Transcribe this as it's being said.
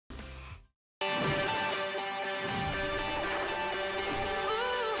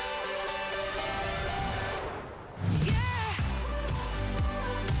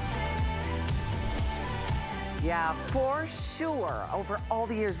Yeah, for sure. Over all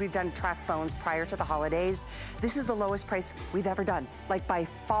the years we've done track phones prior to the holidays, this is the lowest price we've ever done, like by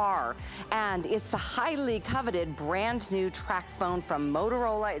far. And it's the highly coveted brand new track phone from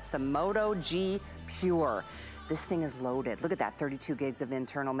Motorola. It's the Moto G Pure. This thing is loaded. Look at that, 32 gigs of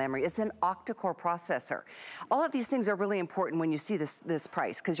internal memory. It's an octa-core processor. All of these things are really important when you see this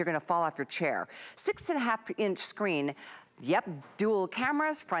price, because you're gonna fall off your chair. 6.5-inch screen. Yep, dual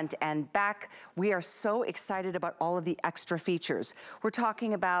cameras, front and back. We are so excited about all of the extra features. We're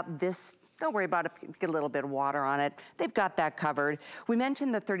talking about this. Don't worry about it, get a little bit of water on it. They've got that covered. We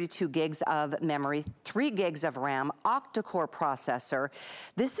mentioned the 32 gigs of memory, 3 gigs of RAM, octa-core processor.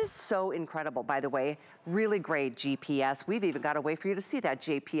 This is so incredible, by the way. Really great GPS. We've even got a way for you to see that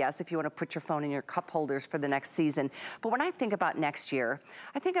GPS if you want to put your phone in your cup holders for the next season. But when I think about next year,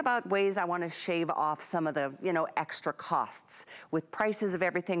 I think about ways I want to shave off some of the, extra costs. With prices of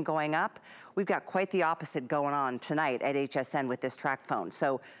everything going up, we've got quite the opposite going on tonight at HSN with this track phone.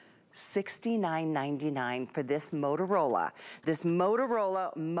 So $69.99 for this Motorola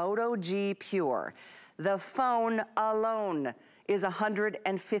Moto G Pure. The phone alone is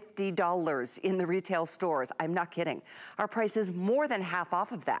 $150 in the retail stores. I'm not kidding. Our price is more than half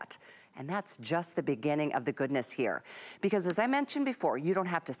off of that. And that's just the beginning of the goodness here. Because as I mentioned before, you don't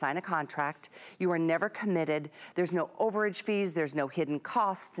have to sign a contract. You are never committed. There's no overage fees. There's no hidden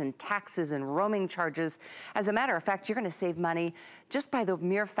costs and taxes and roaming charges. As a matter of fact, you're gonna save money just by the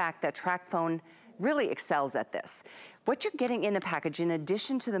mere fact that TracFone really excels at this. What you're getting in the package, in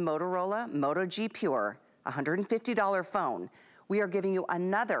addition to the Motorola Moto G Pure, $150 phone, we are giving you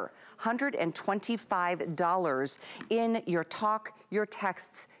another $125 in your talk, your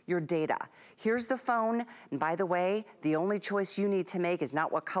texts, your data. Here's the phone, and by the way, the only choice you need to make is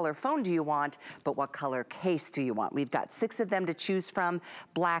not what color phone do you want, but what color case do you want. We've got 6 of them to choose from.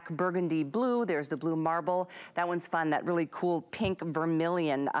 Black, burgundy, blue. There's the blue marble. That one's fun, that really cool pink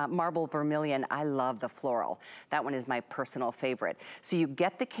vermilion, marble vermilion. I love the floral. That one is my personal favorite. So you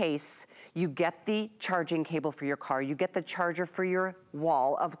get the case, you get the charging cable for your car, you get the charger for your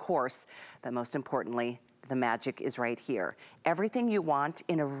wall, of course, but most importantly, the magic is right here. Everything you want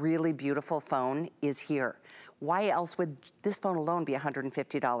in a really beautiful phone is here. Why else would this phone alone be $150?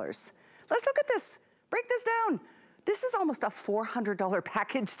 Let's look at this, break this down. This is almost a $400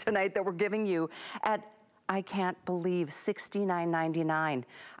 package tonight that we're giving you at, I can't believe, $69.99.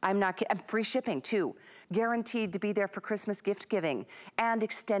 I'm free shipping too. Guaranteed to be there for Christmas gift giving and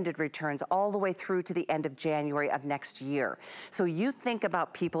extended returns all the way through to the end of January of next year. So you think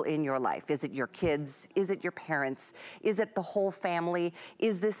about people in your life. Is it your kids? Is it your parents? Is it the whole family?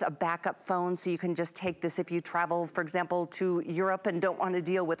 Is this a backup phone so you can just take this if you travel, for example, to Europe and don't want to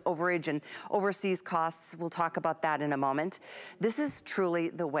deal with overage and overseas costs? We'll talk about that in a moment. This is truly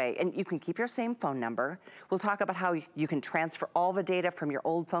the way. And you can keep your same phone number. We'll talk about how you can transfer all the data from your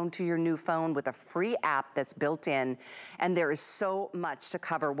old phone to your new phone with a free app that's built in, and there is so much to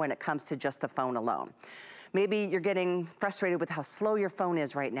cover when it comes to just the phone alone. Maybe you're getting frustrated with how slow your phone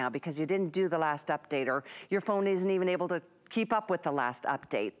is right now because you didn't do the last update, or your phone isn't even able to keep up with the last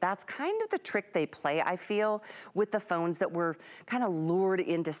update. That's kind of the trick they play, I feel, with the phones that we're kind of lured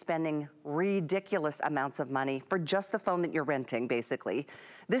into spending ridiculous amounts of money for just the phone that you're renting, basically.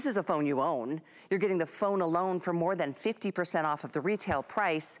 This is a phone you own. You're getting the phone alone for more than 50% off of the retail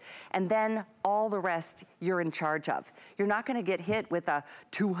price, and then all the rest you're in charge of. You're not gonna get hit with a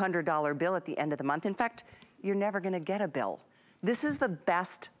 $200 bill at the end of the month. In fact, you're never gonna get a bill. This is the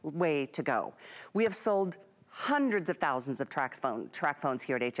best way to go. We have sold hundreds of thousands of track phones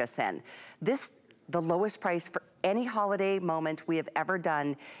here at HSN. This, the lowest price for any holiday moment we have ever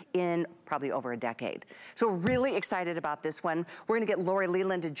done in probably over a decade. So really excited about this one. We're gonna get Lori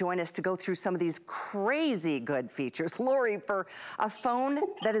Leland to join us to go through some of these crazy good features. Lori, for a phone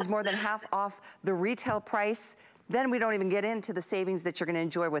that is more than half off the retail price, then we don't even get into the savings that you're gonna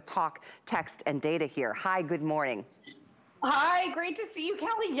enjoy with talk, text, and data here. Hi, good morning. Hi, great to see you,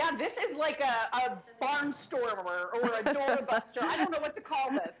 Kelly. Yeah, this is like a barnstormer or a doorbuster. I don't know what to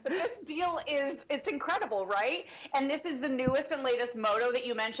call this, but this deal it's incredible, right? And this is the newest and latest Moto that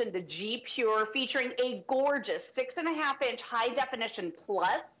you mentioned, the G Pure, featuring a gorgeous 6.5-inch high definition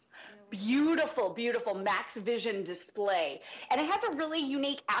plus beautiful, beautiful max vision display. And it has a really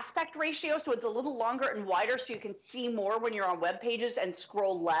unique aspect ratio, so it's a little longer and wider so you can see more when you're on web pages and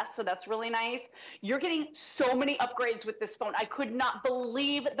scroll less, so that's really nice. You're getting so many upgrades with this phone. I could not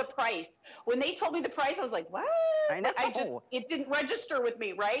believe the price. When they told me the price, I was like, what? I know. but it didn't register with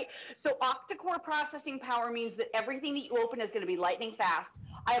me, right? So octa-core processing power means that everything that you open is going to be lightning fast.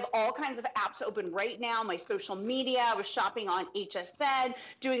 I have all kinds of apps open right now. My social media, I was shopping on HSN,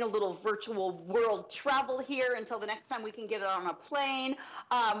 doing a little virtual world travel here until the next time we can get it on a plane.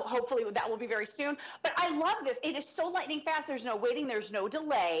 Hopefully that will be very soon. But I love this. It is so lightning fast. There's no waiting. There's no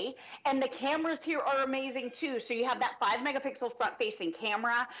delay. And the cameras here are amazing too. So you have that 5-megapixel front-facing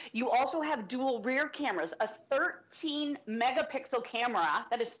camera. You also have dual rear cameras, a 13-megapixel camera.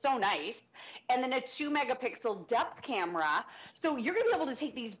 That is so nice. And then a 2-megapixel depth camera. So you're going to be able to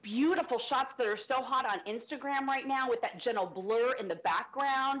take these beautiful shots that are so hot on Instagram right now with that gentle blur in the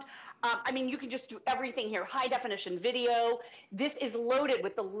background. I mean, you can just do everything here. High definition video. This is loaded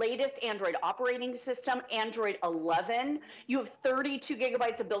with the latest Android operating system, Android 11. You have 32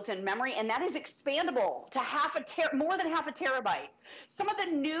 gigabytes of built-in memory, and that is expandable to more than half a terabyte. Some of the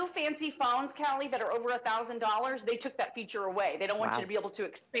new fancy phones, Callie, that are over $1,000, they took that feature away. They don't want you to be able to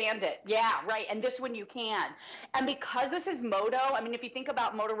expand it. Yeah, right. And this one you can. And because this is Moto, I mean, if you think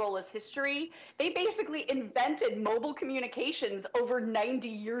about Motorola's history, they basically invented mobile communications over 90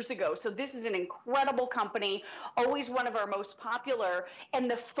 years ago. So this is an incredible company, always one of our most popular.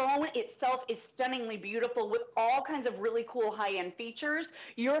 And the phone itself is stunningly beautiful with all kinds of really cool high-end features.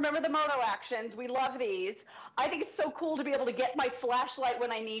 You remember the Moto Actions. We love these. I think it's so cool to be able to get my flashlight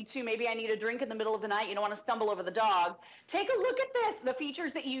when I need to. Maybe I need a drink in the middle of the night. You don't want to stumble over the dog. Take a look at this. The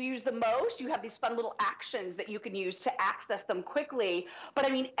features that you use the most, you have these fun little actions that you can use to access them quickly. But I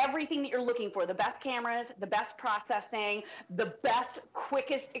mean, everything that you're looking for, the best cameras, the best processing, the best,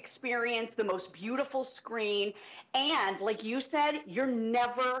 quickest experience, the most beautiful screen. And like you said, you're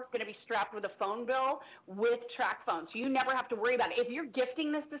never going to be strapped with a phone bill with track phones. So you never have to worry about it. If you're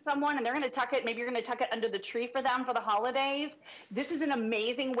gifting this to someone and they're going to tuck it, maybe you're going to tuck it under the tree for them for the holidays, this is an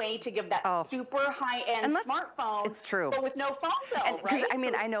amazing way to give that super high-end smartphone. It's true. But with no phone bill, Because, right? I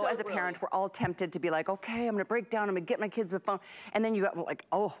mean, I know as a parent, we're all tempted to be like, okay, I'm going to break down, I'm going to get my kids the phone. And then you got like,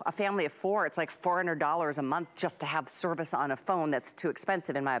 a family of 4, it's like $400 a month just to have service on a phone. That's too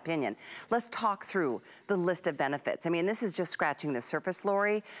expensive, in my opinion. Let's talk through the list of benefits. I mean, this is just scratching the surface,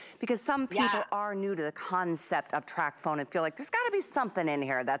 Lori, because some people are new to the concept of track phone and feel like there's got to be something in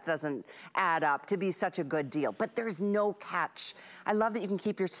here that doesn't add up to be such a good deal. But there's no catch. I love that you can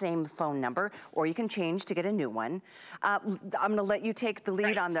keep your same phone number, or you can change to get a new one. I'm going to let you take the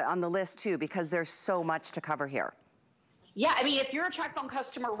lead on the list too, because there's so much to cover here. Yeah, I mean, if you're a TracFone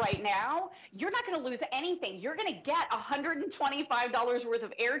customer right now, you're not going to lose anything. You're going to get $125 worth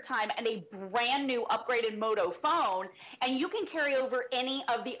of airtime and a brand new upgraded Moto phone, and you can carry over any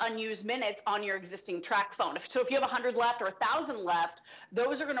of the unused minutes on your existing TracFone. So if you have 100 left or 1,000 left,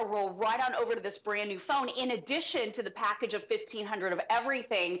 those are going to roll right on over to this brand new phone, in addition to the package of $1,500 of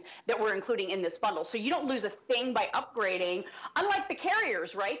everything that we're including in this bundle. So you don't lose a thing by upgrading, unlike the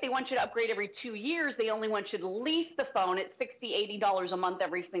carriers, right? They want you to upgrade every 2 years. They only want you to lease the phone. It's $60, $80 a month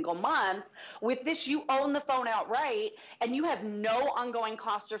every single month. With this, you own the phone outright, and you have no ongoing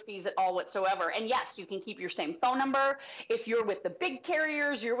costs or fees at all whatsoever. And yes, you can keep your same phone number. If you're with the big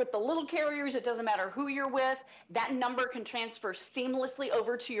carriers, you're with the little carriers, it doesn't matter who you're with, that number can transfer seamlessly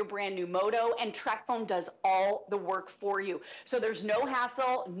over to your brand new Moto, and TracFone does all the work for you. So there's no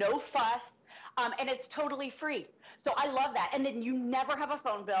hassle, no fuss, and it's totally free. So I love that. And then you never have a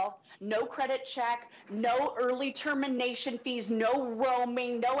phone bill, no credit check, no early termination fees, no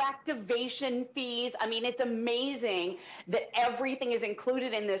roaming, no activation fees. I mean, it's amazing that everything is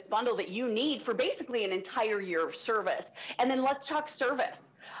included in this bundle that you need for basically an entire year of service. And then let's talk service.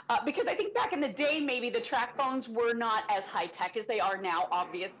 Because I think back in the day, maybe the TracFones were not as high-tech as they are now,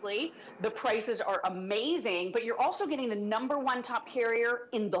 obviously. The prices are amazing, but you're also getting the #1 top carrier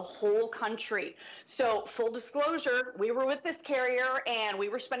in the whole country. So full disclosure, we were with this carrier, and we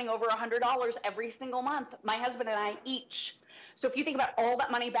were spending over $100 every single month, my husband and I each. So if you think about all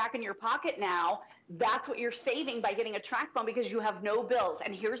that money back in your pocket now, that's what you're saving by getting a TracFone, because you have no bills.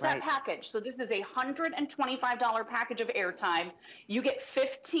 And here's that package. So this is a $125 package of airtime. You get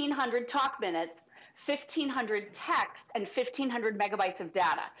 1,500 talk minutes, 1,500 texts, and 1,500 megabytes of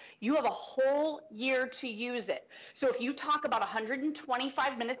data. You have a whole year to use it. So if you talk about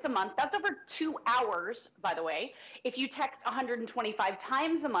 125 minutes a month, that's over 2 hours, by the way. If you text 125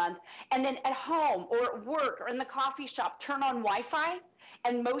 times a month, and then at home or at work or in the coffee shop, turn on Wi-Fi,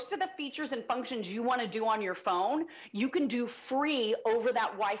 and most of the features and functions you want to do on your phone, you can do free over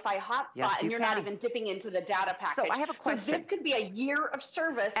that Wi-Fi hotspot, and you're not even dipping into the data package. So I have a question. So this could be a year of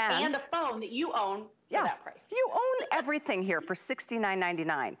service and a phone that you own for that price. You own everything here for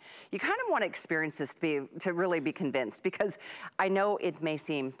 $69.99. You kind of want to experience this to really be convinced, because I know it may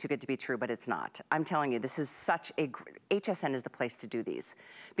seem too good to be true, but it's not. I'm telling you, this is such a, HSN is the place to do these,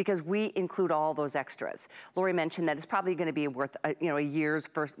 because we include all those extras. Lori mentioned that it's probably going to be worth a year's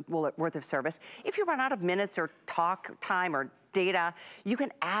worth of service. If you run out of minutes or talk time or data, you can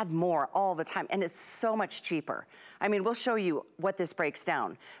add more all the time, and it's so much cheaper. I mean, we'll show you what this breaks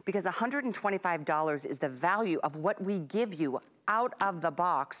down, because $125 is the value of what we give you out of the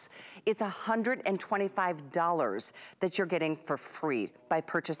box. It's $125 that you're getting for free by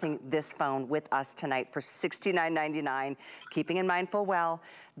purchasing this phone with us tonight for $69.99. Keeping in mind full well,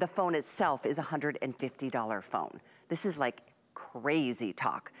 the phone itself is a $150 phone. This is like crazy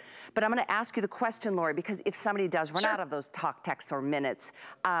talk. But I'm gonna ask you the question, Lori, because if somebody does run out of those talk, texts, or minutes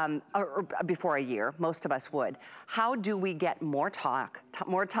or before a year, most of us would, how do we get more talk,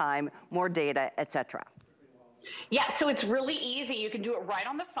 more time, more data, etc.? Yeah, so it's really easy. You can do it right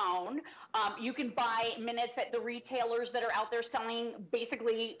on the phone. You can buy minutes at the retailers that are out there selling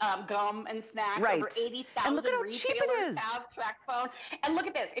basically gum and snacks. Right. Over 80,000 and look at how cheap it is. Have track phone. And look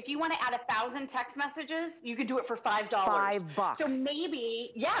at this. If you want to add 1,000 text messages, you can do it for $5. $5. So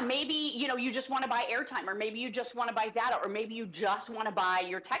maybe, you just want to buy airtime, or maybe you just want to buy data, or maybe you just want to buy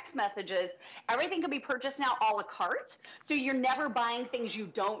your text messages. Everything can be purchased now a la carte. So you're never buying things you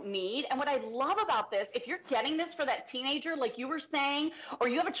don't need. And what I love about this, if you're getting this for that teenager, like you were saying, or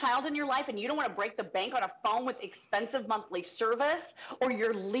you have a child in your life and you don't want to break the bank on a phone with expensive monthly service, or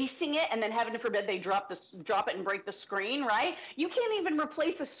you're leasing it and then heaven forbid they drop it and break the screen, right? You can't even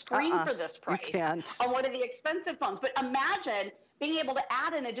replace a screen for this price. You can't. On one of the expensive phones. But imagine being able to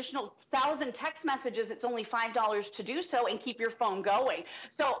add an additional 1,000 text messages. It's only $5 to do so, and keep your phone going.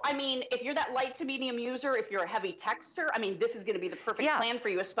 So, I mean, if you're that light to medium user, if you're a heavy texter, I mean, this is going to be the perfect plan for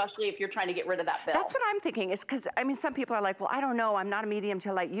you, especially if you're trying to get rid of that bill. That's what I'm thinking, is because, I mean, some people are like, well, I don't know, I'm not a medium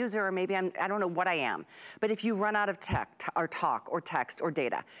to light user, or maybe I don't know what I am. But if you run out of or talk or text or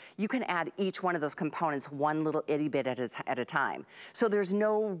data, you can add each one of those components one little itty bit at a time. So there's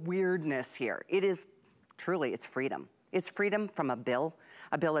no weirdness here. It is truly, it's freedom. It's freedom from a bill.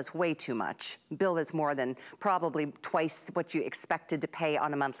 A bill is way too much. A bill is more than probably twice what you expected to pay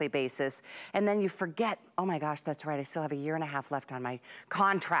on a monthly basis. And then you forget, oh my gosh, that's right, I still have a year and a half left on my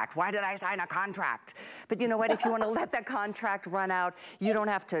contract. Why did I sign a contract? But you know what, if you wanna let that contract run out, you don't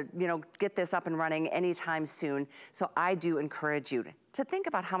have to, get this up and running anytime soon. So I do encourage you to think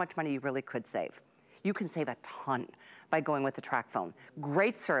about how much money you really could save. You can save a ton by going with the track phone.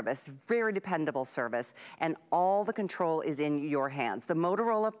 Great service, very dependable service, and all the control is in your hands. The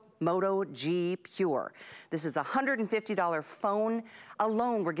Motorola Moto G Pure. This is a $150 phone.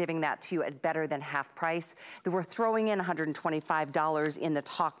 Alone, we're giving that to you at better than half price. We're throwing in $125 in the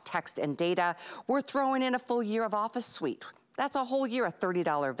talk, text, and data. We're throwing in a full year of Office Suite. That's a whole year, a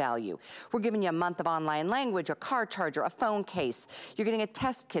 $30 value. We're giving you a month of online language, a car charger, a phone case. You're getting a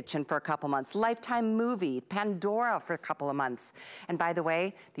test kitchen for a couple months, Lifetime movie, Pandora for a couple of months. And by the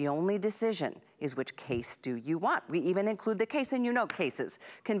way, the only decision is which case do you want. We even include the case, and cases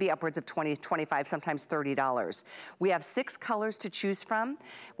can be upwards of $20, $25, sometimes $30. We have 6 colors to choose from,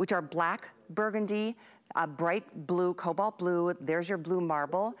 which are black, burgundy, bright blue, cobalt blue. There's your blue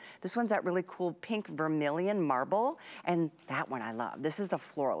marble. This one's that really cool pink vermilion marble, and that one I love. This is the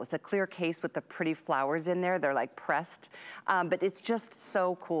floral. It's a clear case with the pretty flowers in there. They're like pressed, but it's just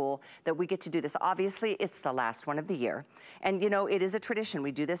so cool that we get to do this. Obviously, it's the last one of the year, and it is a tradition.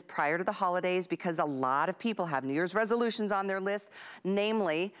 We do this prior to the holidays because a lot of people have New Year's resolutions on their list,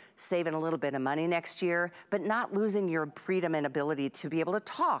 namely saving a little bit of money next year, but not losing your freedom and ability to be able to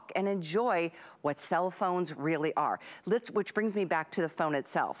talk and enjoy what cell phones really are. Which brings me back to the phone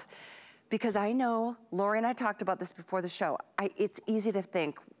itself. Because I know, Lori and I talked about this before the show, it's easy to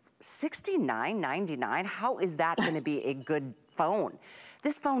think, $69.99, how is that gonna be a good phone?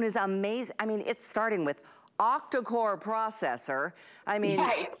 This phone is amazing. I mean, it's starting with octa-core processor. I mean,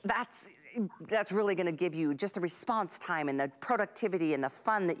 that's really gonna give you just the response time and the productivity and the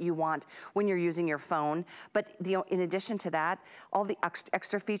fun that you want when you're using your phone. But in addition to that, all the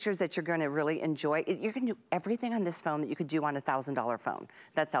extra features that you're gonna really enjoy, you can do everything on this phone that you could do on a $1,000 phone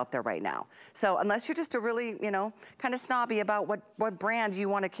that's out there right now. So unless you're just a really, kind of snobby about what brand you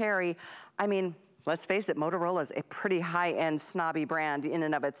wanna carry, I mean, let's face it, Motorola is a pretty high-end snobby brand in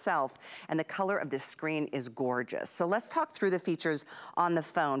and of itself, and the color of this screen is gorgeous. So let's talk through the features on the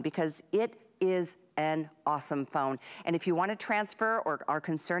phone, because it is an awesome phone. And if you want to transfer or are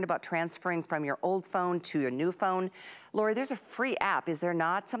concerned about transferring from your old phone to your new phone, Lori, there's a free app, is there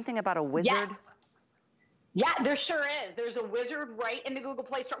not? Something about a wizard? Yes. Yeah, there sure is. There's a wizard right in the Google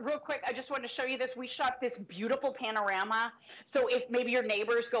Play Store. Real quick, I just wanted to show you this. We shot this beautiful panorama. So if maybe your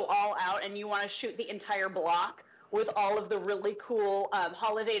neighbors go all out and you want to shoot the entire block with all of the really cool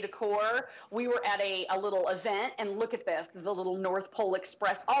holiday decor, we were at a little event, and look at this, the little North Pole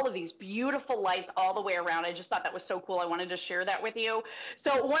Express, all of these beautiful lights all the way around. I just thought that was so cool. I wanted to share that with you.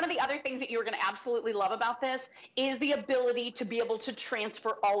 So one of the other things that you're going to absolutely love about this is the ability to be able to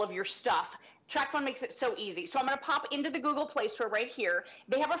transfer all of your stuff. TrackPhone makes it so easy. So I'm going to pop into the Google Play Store right here.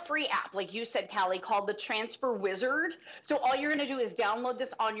 They have a free app, like you said, Callie, called the Transfer Wizard. So all you're going to do is download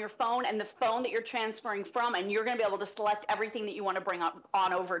this on your phone and the phone that you're transferring from, and you're going to be able to select everything that you want to bring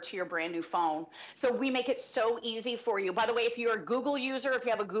on over to your brand new phone. So we make it so easy for you. By the way, if you're a Google user, if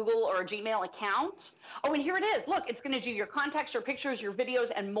you have a Google or a Gmail account, oh, and here it is. Look, it's going to do your contacts, your pictures, your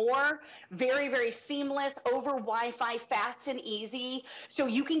videos, and more. Very, very seamless, over Wi-Fi, fast and easy. So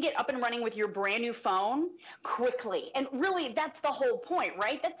you can get up and running with your brand new phone quickly. And really, that's the whole point,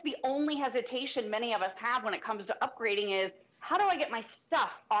 right? That's the only hesitation many of us have when it comes to upgrading is, how do I get my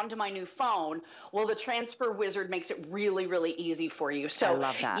stuff onto my new phone? Well, the Transfer Wizard makes it really, really easy for you. So, I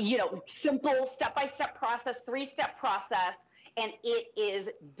love that. you know, simple step-by-step process, three-step process, and it is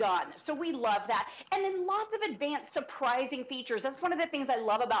done. So we love that. And then lots of advanced, surprising features. That's one of the things I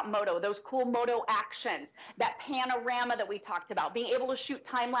love about Moto, those cool Moto actions, that panorama that we talked about, being able to shoot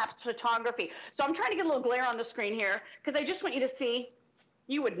time-lapse photography. So I'm trying to get a little glare on the screen here because I just want you to see.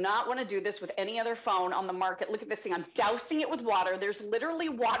 You would not want to do this with any other phone on the market. Look at this thing. I'm dousing it with water. There's literally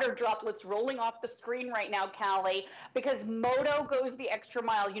water droplets rolling off the screen right now, Callie, because Moto goes the extra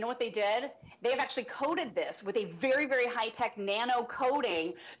mile. You know what they did? They've actually coated this with a very, very high-tech nano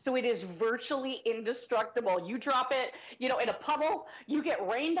coating, so it is virtually indestructible. You drop it, you know, in a puddle, you get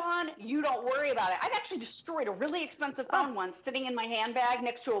rained on, you don't worry about it. I've actually destroyed a really expensive phone once sitting in my handbag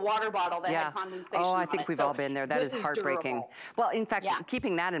next to a water bottle that had condensation Oh, I on think it. we've all been there. That is heartbreaking. Durable. Well, in fact,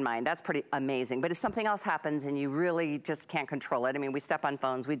 keeping that in mind, that's pretty amazing. But if something else happens and you really just can't control it, I mean, we step on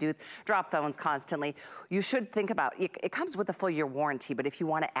phones, we do drop phones constantly, you should think about, it comes with a full year warranty, but if you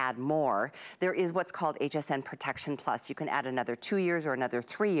want to add more, there is what's called HSN Protection Plus. You can add another 2 years or another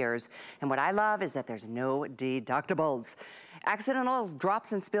 3 years. And what I love is that there's no deductibles. Accidental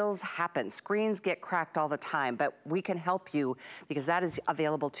drops and spills happen. Screens get cracked all the time, but we can help you because that is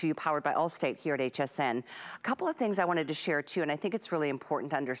available to you, powered by Allstate here at HSN. A couple of things I wanted to share too, and I think it's really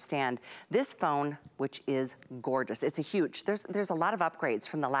important to understand. This phone, which is gorgeous, it's a huge, there's a lot of upgrades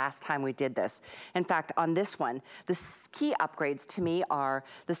from the last time we did this. In fact, on this one, the key upgrades to me are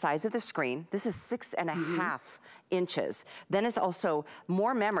the size of the screen. This is 6.5 inches. Then it's also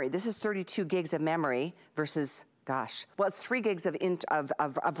more memory. This is 32 gigs of memory versus, gosh, well, it's 3 gigs of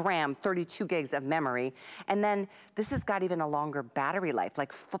RAM, 32 gigs of memory. And then this has got even a longer battery life.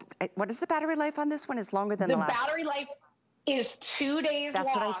 Like, what is the battery life on this one? Is longer than the last? The battery life is 2 days long.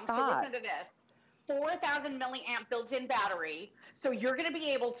 That's what I thought. So listen to this. 4,000 milliamp built-in battery. So you're going to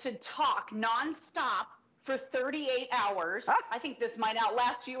be able to talk nonstop for 38 hours. I think this might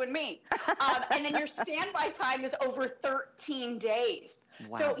outlast you and me. And then your standby time is over 13 days.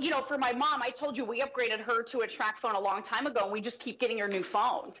 Wow. So, you know, for my mom, I told you we upgraded her to a TrackPhone a long time ago, and we just keep getting her new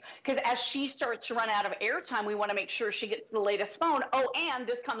phones. Because as she starts to run out of airtime, we want to make sure she gets the latest phone. Oh, and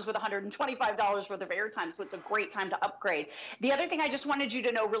this comes with $125 worth of airtime, so it's a great time to upgrade. The other thing I just wanted you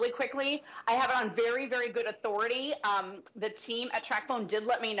to know really quickly, I have it on very, very good authority. The team at TrackPhone did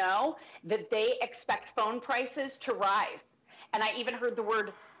let me know that they expect phone prices to rise. And I even heard the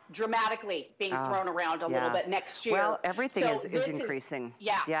word dramatically being thrown around a little bit next year. Well, everything is increasing.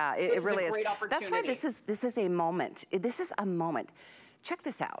 It really is. That's why this is a moment. This is a moment. Check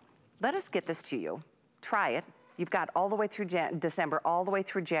this out. Let us get this to you. Try it. You've got all the way through December, all the way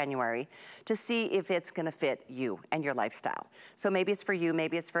through January to see if it's gonna fit you and your lifestyle. So maybe it's for you,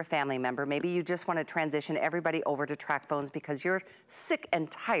 maybe it's for a family member, maybe you just wanna transition everybody over to TrackPhones because you're sick and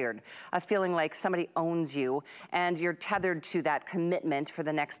tired of feeling like somebody owns you and you're tethered to that commitment for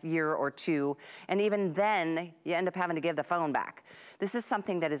the next year or two, and even then, you end up having to give the phone back. This is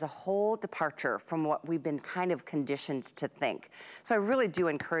something that is a whole departure from what we've been kind of conditioned to think. So I really do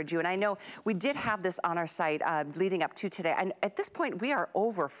encourage you, and I know we did have this on our site leading up to today, and at this point we are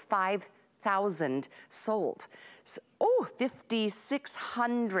over 5,000 sold. So,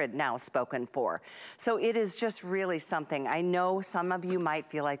 5,600 now spoken for. So it is just really something. I know some of you might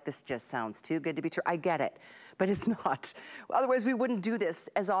feel like this just sounds too good to be true. I get it, but it's not. Otherwise we wouldn't do this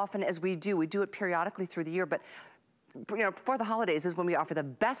as often as we do. We do it periodically through the year, but you know, before the holidays is when we offer the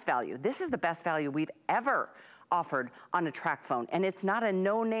best value. This is the best value we've ever offered on a track phone. And it's not a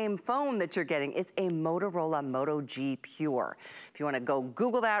no-name phone that you're getting, it's a Motorola Moto G Pure. If you wanna go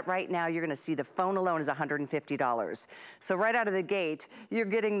Google that right now, you're gonna see the phone alone is $150. So right out of the gate, you're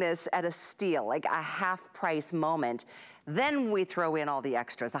getting this at a steal, like a half price moment. Then we throw in all the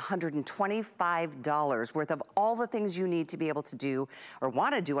extras, $125 worth of all the things you need to be able to do or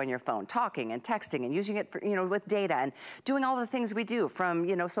want to do on your phone, talking and texting and using it for, with data and doing all the things we do from,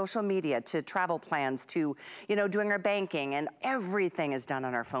 social media to travel plans to, doing our banking, and everything is done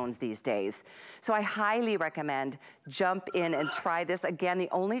on our phones these days. So I highly recommend jump in and try this. Again, the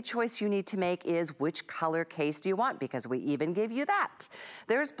only choice you need to make is which color case do you want, because we even give you that.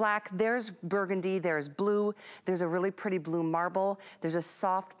 There's black, there's burgundy, there's blue, there's a really pretty blue marble, there's a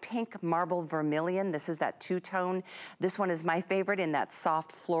soft pink marble vermilion. This is that two-tone. This one is my favorite in that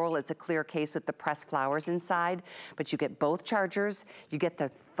soft floral. It's a clear case with the pressed flowers inside, but you get both chargers, you get the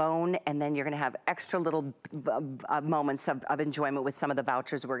phone, and then you're gonna have extra little moments of enjoyment with some of the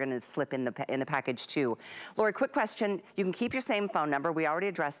vouchers we're gonna slip in the package too. Lori, quick question. You can keep your same phone number. We already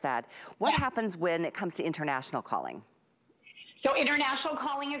addressed that. What happens when it comes to international calling? So international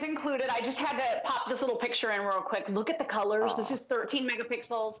calling is included. I just had to pop this little picture in real quick. Look at the colors. This is 13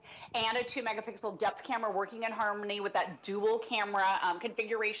 megapixels and a 2 megapixel depth camera working in harmony with that dual camera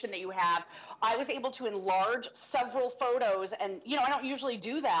configuration that you have. I was able to enlarge several photos, and I don't usually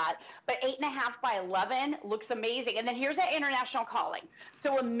do that, but 8.5 by 11 looks amazing. And then here's that international calling.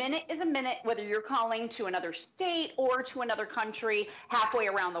 So a minute is a minute, whether you're calling to another state or to another country halfway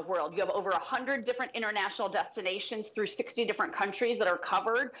around the world. You have over 100 different international destinations through 60 different countries that are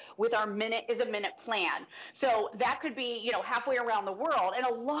covered with our minute is a minute plan. So that could be, halfway around the world. And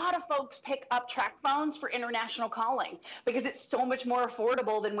a lot of folks pick up track phones for international calling because it's so much more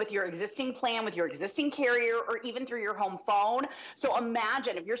affordable than with your existing plan, with your existing carrier, or even through your home phone. So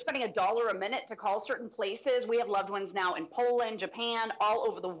imagine if you're spending $1 a minute to call certain places. We have loved ones now in Poland, Japan, all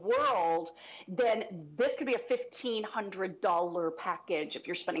over the world. Then this could be a $1,500 package if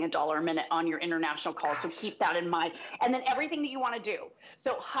you're spending $1 a minute on your international calls. So keep that in mind. And then everything that you want to do.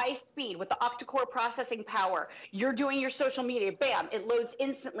 So high speed with the octa-core processing power. You're doing your social media, bam, it loads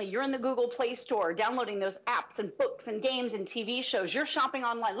instantly. You're in the Google Play Store downloading those apps and books and games and TV shows. You're shopping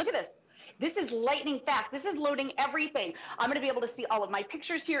online. Look at this. This is lightning fast. This is loading everything. I'm going to be able to see all of my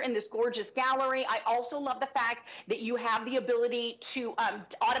pictures here in this gorgeous gallery. I also love the fact that you have the ability to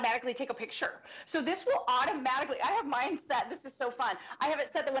automatically take a picture. So this will automatically, I have mine set. This is so fun. I have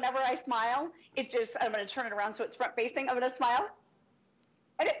it set that whenever I smile, I'm going to turn it around so it's front facing. I'm going to smile.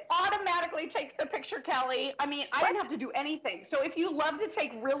 And it automatically takes the picture, Kelly. I mean, I didn't have to do anything. So if you love to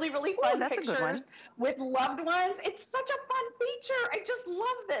take really, really fun pictures with loved ones, it's such a fun feature. I just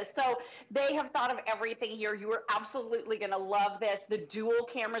love this. So they have thought of everything here. You are absolutely going to love this. The dual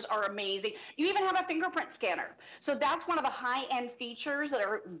cameras are amazing. You even have a fingerprint scanner. So that's one of the high-end features that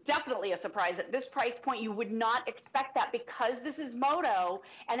are definitely a surprise. At this price point, you would not expect that because this is Moto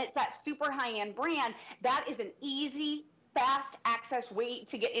and it's that super high-end brand. That is an easy, fast access way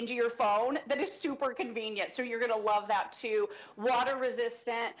to get into your phone that is super convenient. So you're going to love that too. Water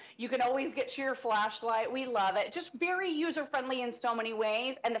resistant. You can always get to your flashlight. We love it. Just very user friendly in so many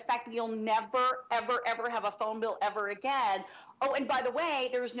ways. And the fact that you'll never, ever, ever have a phone bill ever again. Oh, and by the way,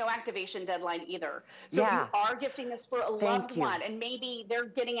 there's no activation deadline either. So you are gifting this for a loved one, and maybe they're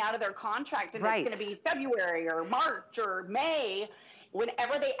getting out of their contract and it's going to be February or March or May.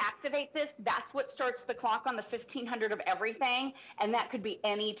 Whenever they activate this, that's what starts the clock on the 1,500 of everything, and that could be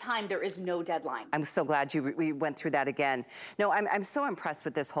any time. There is no deadline. I'm so glad we went through that again. No, I'm so impressed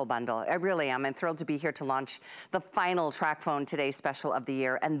with this whole bundle. I really am. I'm thrilled to be here to launch the final Track Phone Today special of the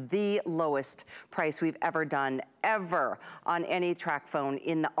year and the lowest price we've ever done on any track phone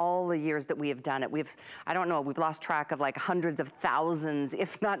in all the years that we have done it. I don't know, we've lost track of like hundreds of thousands,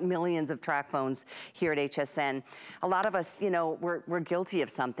 if not millions of track phones here at HSN. A lot of us, we're guilty of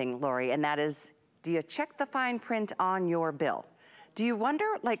something, Lori, and that is, do you check the fine print on your bill? Do you wonder,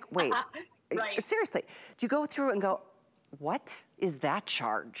 like, wait, seriously, do you go through and go, what is that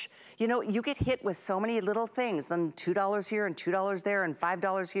charge? You get hit with so many little things, then $2 here and $2 there and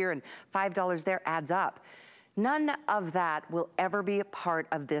 $5 here and $5 there adds up. None of that will ever be a part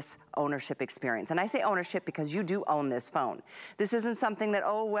of this ownership experience. And I say ownership because you do own this phone. This isn't something that,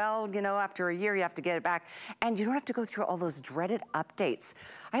 oh, well, after a year you have to get it back. And you don't have to go through all those dreaded updates.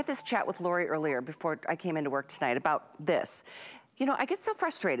 I had this chat with Lori earlier before I came into work tonight about this. I get so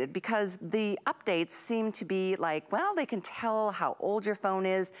frustrated because the updates seem to be like, well, they can tell how old your phone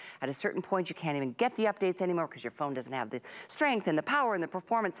is. At a certain point, you can't even get the updates anymore because your phone doesn't have the strength and the power and the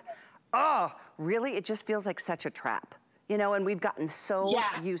performance. Oh, really? It just feels like such a trap. You know, and we've gotten so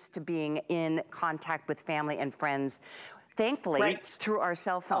used to being in contact with family and friends, thankfully, through our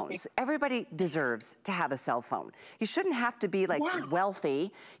cell phones. Everybody deserves to have a cell phone. You shouldn't have to be like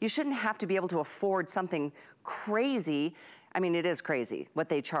wealthy. You shouldn't have to be able to afford something crazy. I mean, it is crazy what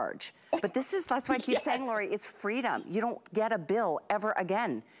they charge. But this is, that's why I keep saying, Lori, it's freedom. You don't get a bill ever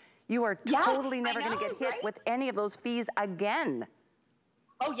again. You are totally never gonna get hit with any of those fees again.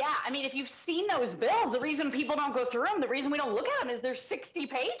 Oh yeah, I mean, if you've seen those bills, the reason people don't go through them, the reason we don't look at them is there's 60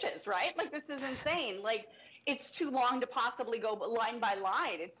 pages, right? Like, this is insane. Like, it's too long to possibly go line by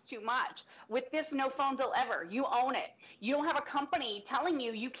line. It's too much. With this no phone bill ever, you own it. You don't have a company telling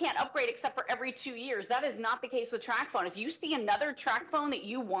you you can't upgrade except for every 2 years. That is not the case with TracFone. If you see another TracFone that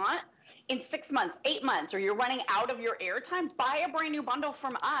you want in 6 months, 8 months, or you're running out of your airtime, buy a brand new bundle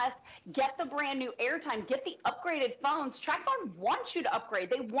from us, get the brand new airtime, get the upgraded phones. TracFone wants you to upgrade.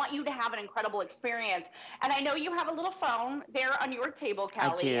 They want you to have an incredible experience. And I know you have a little phone there on your table,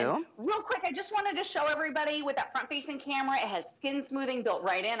 Callie. I do. And real quick, I just wanted to show everybody with that front-facing camera, it has skin smoothing built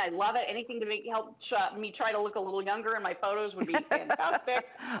right in. I love it. Anything to help me try to look a little younger in my photos would be fantastic.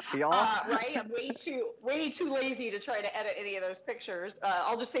 Right? I'm way too lazy to try to edit any of those pictures.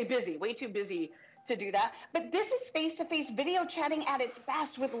 I'll just say busy, way too busy to do that. But this is face-to-face video chatting at its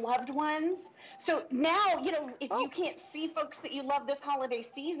best with loved ones. So now, you know, if you can't see folks that you love this holiday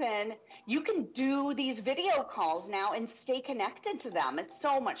season, you can do these video calls now and stay connected to them. It's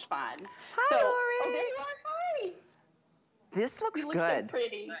so much fun. Hi, Lori. Oh, there you are. Hi. This looks good. So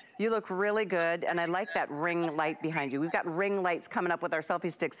pretty. You look really good, and I like that ring light behind you. We've got ring lights coming up with our selfie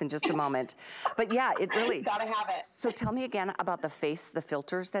sticks in just a moment. But yeah, it really... Gotta have it. So tell me again about the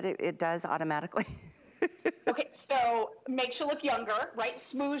filters that it does automatically. Okay, so makes you look younger, right?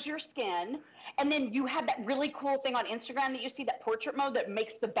 Smooths your skin. And then you have that really cool thing on Instagram that you see, that portrait mode that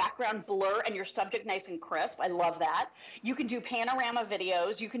makes the background blur and your subject nice and crisp. I love that. You can do panorama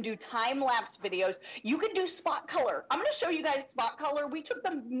videos. You can do time-lapse videos. You can do spot color. I'm going to show you guys spot color. We took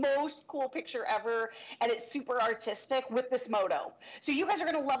the most cool picture ever, and it's super artistic with this Moto. So you guys are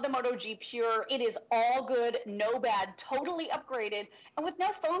going to love the Moto G Pure. It is all good, no bad, totally upgraded. And with no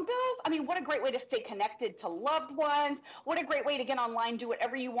phone bills, I mean, what a great way to stay connected to loved ones. What a great way to get online, do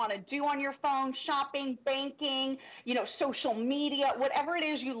whatever you want to do on your phone. Shopping, banking, you know, social media, whatever it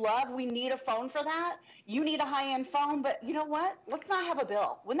is you love, we need a phone for that. You need a high-end phone, but you know what? Let's not have a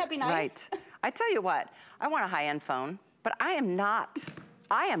bill. Wouldn't that be nice? Right. I tell you what, I want a high-end phone, but I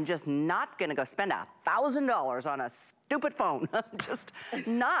am just not gonna go spend $1,000 on a stupid phone. Just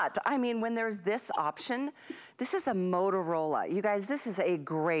not. I mean, when there's this option, this is a Motorola. You guys, this is a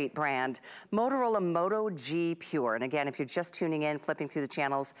great brand. Motorola Moto G Pure. And again, if you're just tuning in, flipping through the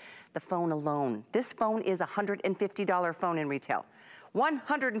channels, the phone alone. This phone is a $150 phone in retail.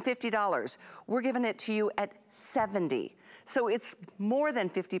 $150. We're giving it to you at $70. So it's more than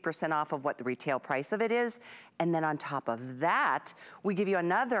 50% off of what the retail price of it is. And then on top of that, we give you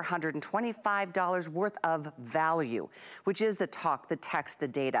another $125 worth of value, which is the talk, the text, the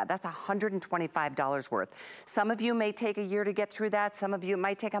data. That's $125 worth. Some of you may take a year to get through that. Some of you, it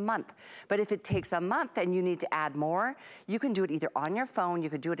might take a month. But if it takes a month and you need to add more, you can do it either on your phone, you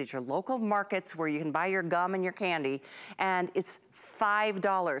could do it at your local markets where you can buy your gum and your candy, and it's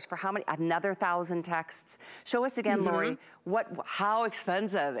 $5 for how many? Another 1,000 texts. Show us again, Lori, how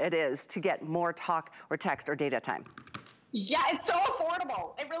expensive it is to get more talk or text or data time. Yeah, it's so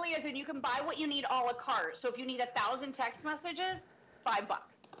affordable. It really is, and you can buy what you need a la carte. So if you need 1,000 text messages, $5.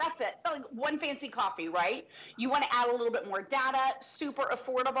 That's it. Like one fancy coffee, right? You want to add a little bit more data, super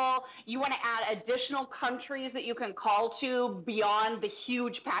affordable. You want to add additional countries that you can call to beyond the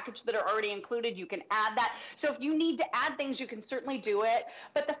huge package that are already included. You can add that. So if you need to add things, you can certainly do it.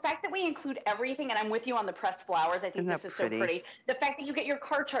 But the fact that we include everything, and I'm with you on the pressed flowers, I think this is so pretty. The fact that you get your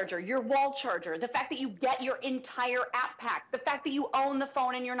car charger, your wall charger, the fact that you get your entire app pack, the fact that you own the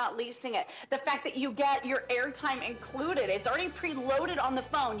phone and you're not leasing it, the fact that you get your airtime included. It's already preloaded on the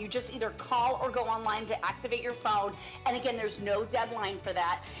phone. You just either call or go online to activate your phone. And again, there's no deadline for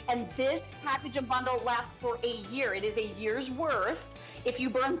that. And this package and bundle lasts for a year. It is a year's worth. If you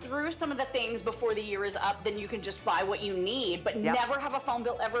burn through some of the things before the year is up, then you can just buy what you need, but never have a phone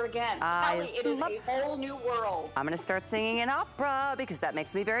bill ever again. Kelly, it is a whole new world. I'm gonna start singing an opera because that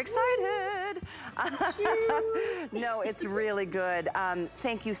makes me very excited. No, it's really good.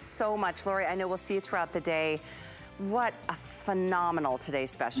 Thank you so much, Lori. I know we'll see you throughout the day. What a phenomenal Today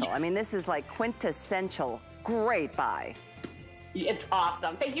Special. I mean, this is like quintessential. Great buy. It's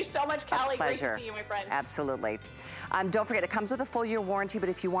awesome. Thank you so much, Callie. A pleasure. Great to see you, my friend. Absolutely. Don't forget, it comes with a full year warranty, but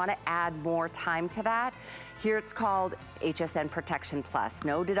if you want to add more time to that, Here it's called HSN Protection Plus.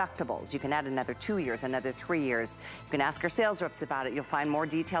 No deductibles. You can add another 2 years, another 3 years. You can ask our sales reps about it. You'll find more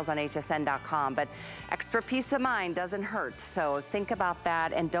details on hsn.com. But extra peace of mind doesn't hurt. So think about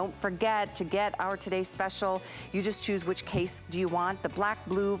that. And don't forget to get our today's special. You just choose which case do you want. The black,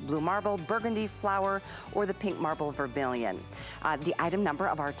 blue, blue marble, burgundy flower, or the pink marble vermilion. The item number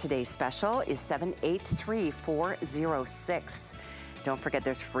of our today's special is 783406. Don't forget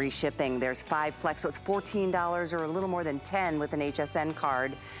there's free shipping. There's 5 flex, so it's $14 or a little more than 10 with an HSN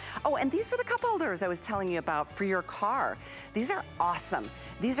card. Oh, and these were the cup holders I was telling you about for your car. These are awesome.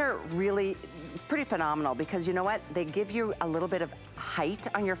 These are really pretty phenomenal because you know what? They give you a little bit of height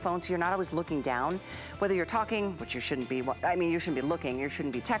on your phone so you're not always looking down. Whether you're talking, which you shouldn't be, I mean, you shouldn't be looking, you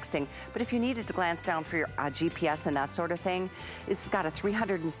shouldn't be texting, but if you needed to glance down for your GPS and that sort of thing, it's got a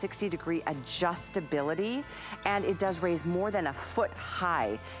 360-degree adjustability, and it does raise more than a foot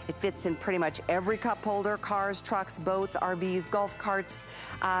high. It fits in pretty much every cup holder, cars, trucks, boats, RVs, golf carts,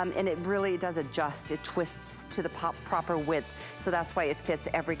 and it really does adjust. It twists to the proper width, so that's why it fits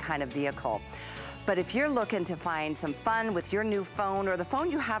every kind of vehicle. But if you're looking to find some fun with your new phone or the phone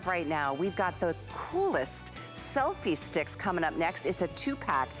you have right now, we've got the coolest selfie sticks coming up next. It's a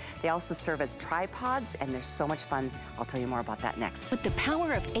 2-pack. They also serve as tripods, and they're so much fun. I'll tell you more about that next. With the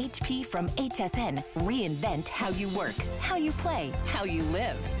power of HP from HSN, reinvent how you work, how you play, how you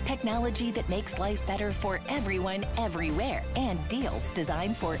live. Technology that makes life better for everyone, everywhere, and deals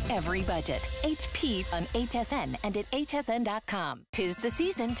designed for every budget. HP on HSN and at hsn.com. 'Tis the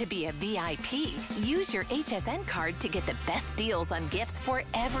season to be a VIP. Use your HSN card to get the best deals on gifts for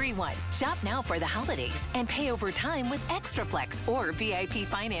everyone. Shop now for the holidays and pay over time with ExtraFlex or VIP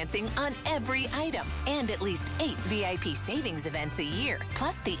financing on every item. And at least 8 VIP savings events a year.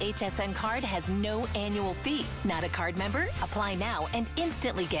 Plus, the HSN card has no annual fee. Not a card member? Apply now and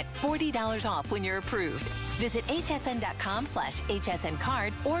instantly get $40 off when you're approved. Visit hsn.com/HSN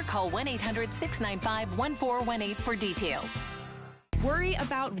card or call 1-800-695-1418 for details. Worry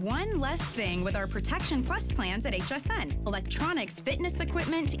about one less thing with our Protection Plus plans at HSN. Electronics, fitness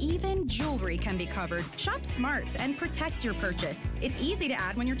equipment, even jewelry can be covered. Shop smart and protect your purchase. It's easy to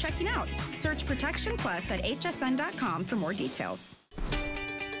add when you're checking out. Search Protection Plus at hsn.com for more details.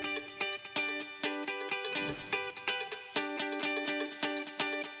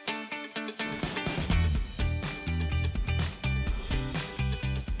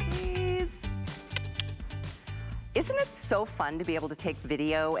 Isn't it so fun to be able to take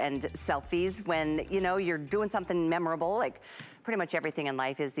video and selfies when, you know, you're doing something memorable, like pretty much everything in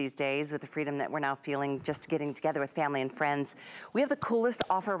life is these days with the freedom that we're now feeling just getting together with family and friends. We have the coolest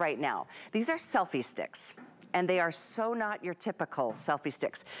offer right now. These are selfie sticks, and they are so not your typical selfie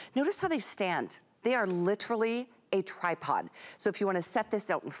sticks. Notice how they stand. They are literally a tripod. So if you want to set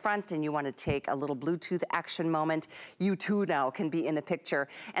this out in front and you want to take a little Bluetooth action moment, you too now can be in the picture,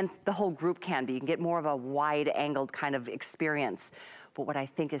 and the whole group can be. You can get more of a wide-angled kind of experience. But what I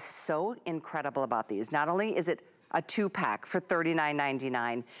think is so incredible about these, not only is it a 2-pack for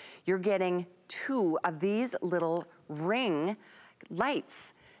 $39.99, you're getting 2 of these little ring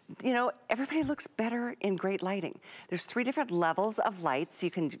lights. You know, everybody looks better in great lighting. There's 3 different levels of lights. You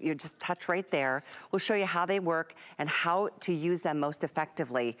just touch right there. We'll show you how they work and how to use them most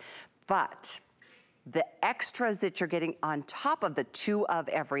effectively. But the extras that you're getting on top of the 2 of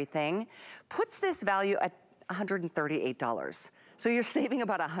everything puts this value at $138. So you're saving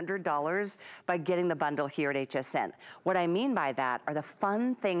about $100 by getting the bundle here at HSN. What I mean by that are the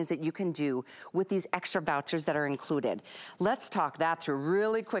fun things that you can do with these extra vouchers that are included. Let's talk that through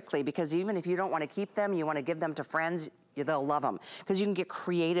really quickly, because even if you don't want to keep them, you want to give them to friends, they'll love them, because you can get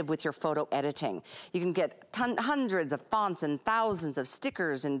creative with your photo editing. You can get hundreds of fonts and thousands of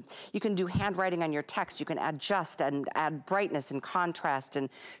stickers, and you can do handwriting on your text. You can adjust and add brightness and contrast and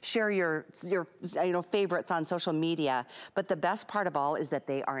share your favorites on social media. But the best part of all is that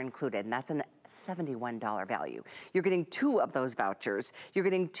they are included, and that's a $71 value. You're getting 2 of those vouchers. You're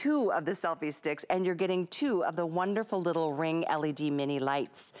getting 2 of the selfie sticks, and you're getting 2 of the wonderful little ring LED mini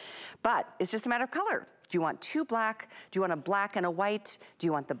lights. But it's just a matter of color. Do you want 2 black? Do you want a black and a white? Do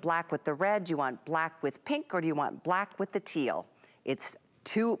you want the black with the red? Do you want black with pink? Or do you want black with the teal? It's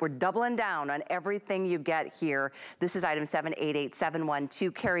 2, we're doubling down on everything you get here. This is item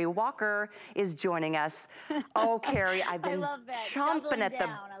 788712. Carrie Walker is joining us. Oh, Carrie, I've been chomping at the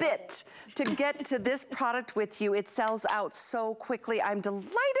bit to get to this product with you. It sells out so quickly. I'm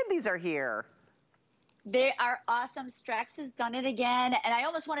delighted these are here. They are awesome. Strax has done it again. And I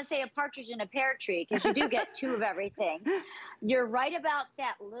almost want to say a partridge in a pear tree, because you do get 2 of everything. You're right about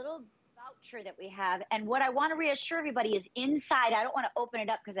that little voucher that we have. And what I want to reassure everybody is inside, I don't want to open it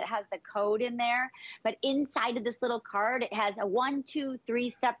up because it has the code in there, but inside of this little card, it has a 1, 2,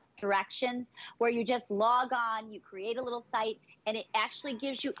 3-step directions where you just log on, you create a little site, and it actually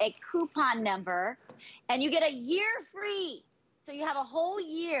gives you a coupon number, and you get a year free. So you have a whole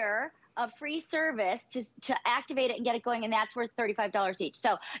year of free service to activate it and get it going, and that's worth $35 each.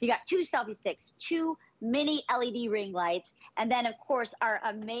 So you got 2 selfie sticks, 2 mini LED ring lights, and then of course our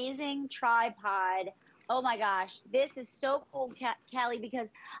amazing tripod. Oh my gosh, this is so cool, Callie,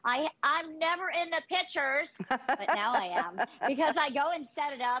 because I'm never in the pictures, but now I am, because I go and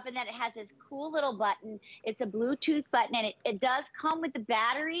set it up, and then it has this cool little button. It's a Bluetooth button, and it does come with the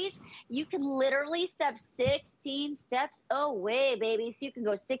batteries. You can literally step 16 steps away, baby. So you can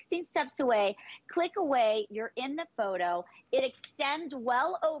go 16 steps away, click away, you're in the photo. It extends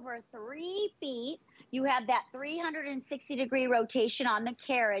well over 3 feet. You have that 360-degree rotation on the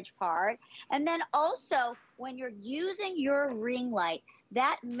carriage part. And then also, when you're using your ring light,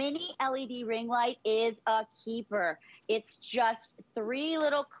 that mini LED ring light is a keeper. It's just 3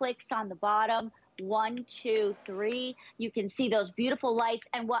 little clicks on the bottom. 1, 2, 3. You can see those beautiful lights.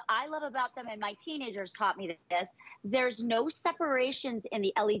 And what I love about them, and my teenagers taught me this, there's no separations in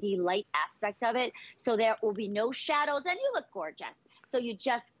the LED light aspect of it. So there will be no shadows, and you look gorgeous. So you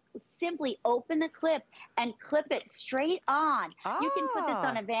just simply open the clip and clip it straight on. You can put this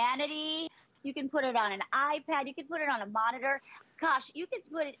on a vanity. You can put it on an iPad. You can put it on a monitor. Gosh, you can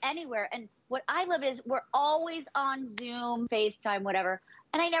put it anywhere. And what I love is we're always on Zoom, FaceTime, whatever.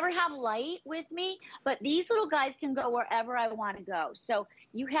 And I never have light with me, but these little guys can go wherever I want to go. So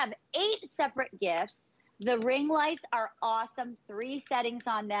you have 8 separate gifts. The ring lights are awesome, 3 settings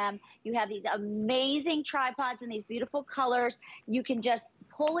on them. You have these amazing tripods in these beautiful colors. You can just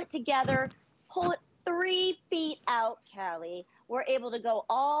pull it together, pull it 3 feet out, Callie. We're able to go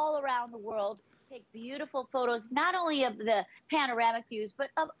all around the world, take beautiful photos, not only of the panoramic views, but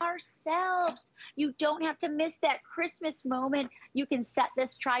of ourselves. You don't have to miss that Christmas moment. You can set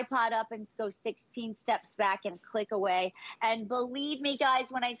this tripod up and go 16 steps back and click away. And believe me,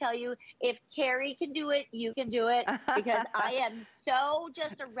 guys, when I tell you, if Carrie can do it, you can do it, because I am so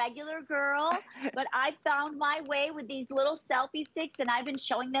just a regular girl, but I found my way with these little selfie sticks, and I've been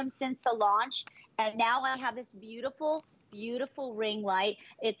showing them since the launch. And now I have this beautiful ring light.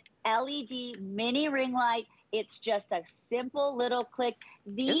 It's LED mini ring light. It's just a simple little click.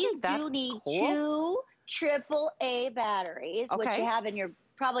 These do need cool? 2 AAA batteries, which you have in your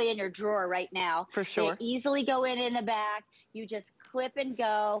probably in your drawer right now. For sure. They easily go in the back. You just clip and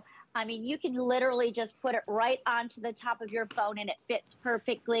go. I mean, you can literally just put it right onto the top of your phone and it fits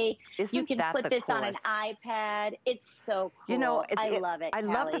perfectly. You can put this on an iPad. It's so cool. You know, I love it, I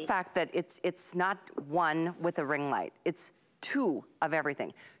Callie. love the fact that it's not 1 with a ring light. It's 2 of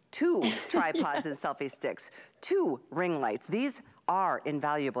everything. 2 tripods and selfie sticks, 2 ring lights. These are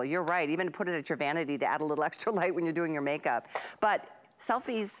invaluable. You're right. Even put it at your vanity to add a little extra light when you're doing your makeup. But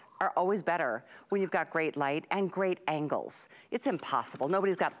selfies are always better when you've got great light and great angles. It's impossible.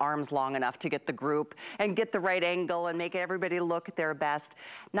 Nobody's got arms long enough to get the group and get the right angle and make everybody look at their best.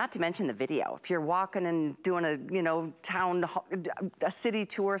 Not to mention the video. If you're walking and doing a, you know, a city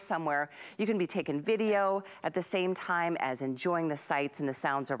tour somewhere, you can be taking video at the same time as enjoying the sights and the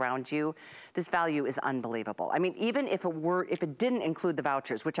sounds around you. This value is unbelievable. I mean, even if it didn't include the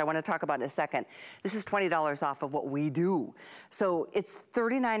vouchers, which I want to talk about in a second, this is $20 off of what we do. So it's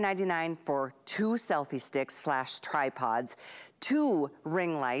 $39.99 for 2 selfie sticks / tripods, 2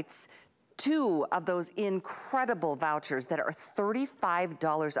 ring lights, 2 of those incredible vouchers that are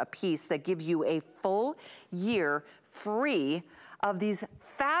 $35 a piece that give you a full year free of these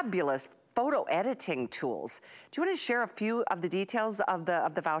fabulous photo editing tools. Do you want to share a few of the details of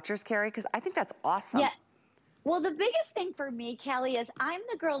the vouchers, Carrie? Because I think that's awesome. Yeah. Well, the biggest thing for me, Callie, is I'm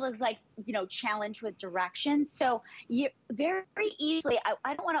the girl that's like, you know, challenged with directions. So you very easily,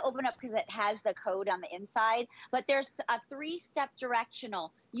 I don't want to open up because it has the code on the inside, but there's a 3-step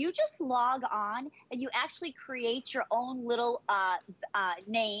directional. You just log on and you actually create your own little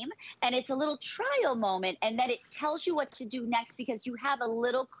name, and it's a little trial moment, and then it tells you what to do next because you have a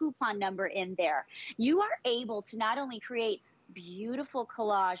little coupon number in there. You are able to not only create beautiful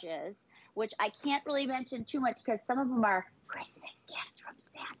collages, which I can't really mention too much because some of them are Christmas gifts from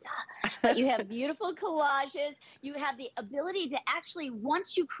Santa. But you have beautiful collages. You have the ability to actually,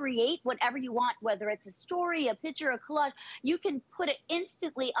 once you create whatever you want, whether it's a story, a picture, a collage, you can put it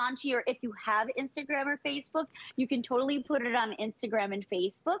instantly onto your, if you have Instagram or Facebook, you can totally put it on Instagram and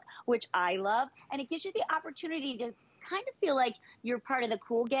Facebook, which I love. And it gives you the opportunity to kind of feel like you're part of the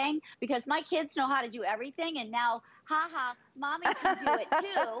cool gang, because my kids know how to do everything. And now haha, mommy can do it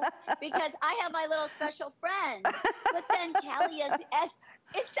too, because I have my little special friends. But then Callie, I'm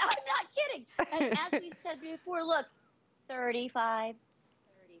not kidding. And as we said before, look, 35,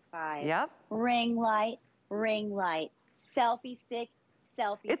 35. Yep. Ring light, selfie stick,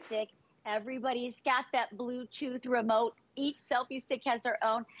 stick. Everybody's got that Bluetooth remote. Each selfie stick has their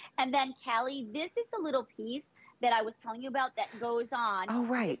own. And then Callie, this is a little piece that I was telling you about that goes on. Oh,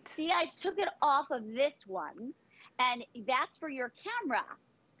 right. See, I took it off of this one, and that's for your camera.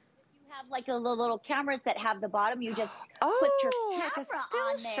 If you have like a little cameras that have the bottom, you just put your camera like a still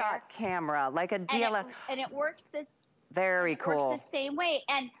on there. shot camera, like a DLS. And it works this. Very cool. Works the same way.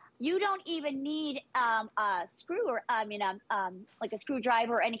 And you don't even need a screw, or like a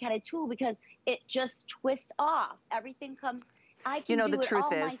screwdriver or any kind of tool, because it just twists off. Everything comes. I can the do it truth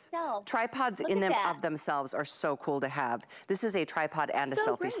all is, myself. tripods Look in at them that. of themselves are so cool to have. This is a tripod and a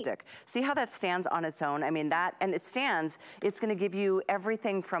So selfie great. stick. See how that stands on its own? I mean, that, and it stands, it's gonna give you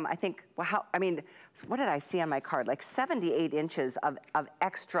everything from, I think, what did I see on my card? Like 78 inches of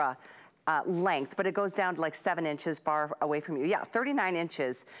extra length, but it goes down to like 7 inches far away from you. Yeah, 39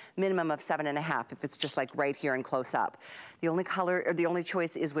 inches, minimum of 7.5 if it's just like right here and close up. The only color, or the only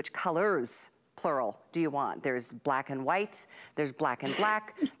choice is which colors, plural, do you want? There's black and white, there's black and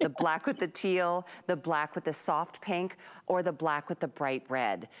black, the black with the teal, the black with the soft pink, or the black with the bright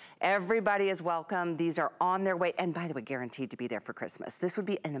red. Everybody is welcome. These are on their way, and by the way, guaranteed to be there for Christmas. This would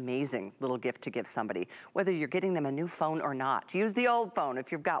be an amazing little gift to give somebody, whether you're getting them a new phone or not. Use the old phone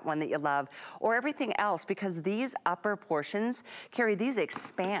if you've got one that you love, or everything else, because these upper portions, Carrie, these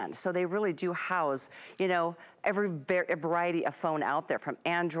expand, so they really do house, every variety of phone out there, from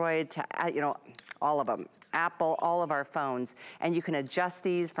Android to, all of them, Apple, all of our phones. And you can adjust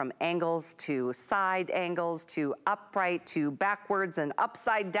these from angles to side angles to upright to backwards and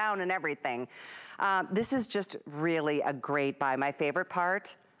upside down and everything. This is just really a great buy. My favorite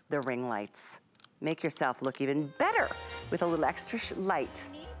part, the ring lights. Make yourself look even better with a little extra light.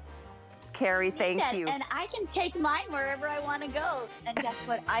 Carrie, thank you. And I can take mine wherever I want to go. And guess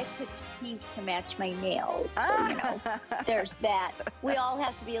what? I picked pink to match my nails. So, there's that. We all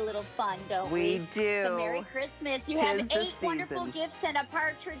have to be a little fun, don't we? We do. So Merry Christmas. You have 8 wonderful gifts and a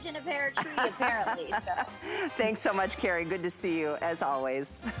partridge in a pear tree, apparently. So. Thanks so much, Carrie. Good to see you, as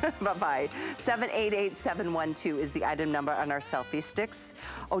always. Bye-bye. 788712 is the item number on our selfie sticks.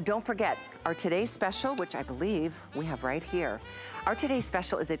 Oh, don't forget, our today's special, which I believe we have right here. Our today's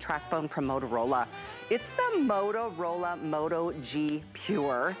special is a track phone from Motorola. It's the Motorola Moto G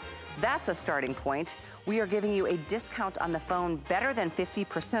Pure. That's a starting point. We are giving you a discount on the phone better than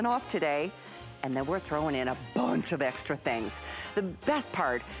 50% off today. And then we're throwing in a bunch of extra things. The best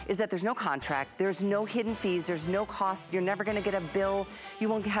part is that there's no contract, there's no hidden fees, there's no costs, you're never gonna get a bill, you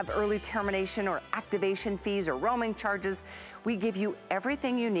won't have early termination or activation fees or roaming charges. We give you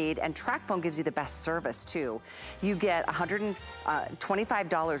everything you need, and TracFone gives you the best service too. You get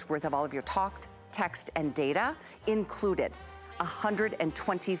 $125 worth of all of your talk, text, and data included.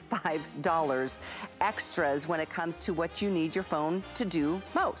 $125 extras when it comes to what you need your phone to do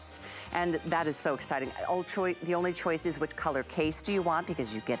most. And that is so exciting. The only choice is which color case do you want,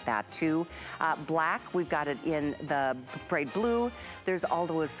 because you get that too. Black, we've got it in the bright blue. There's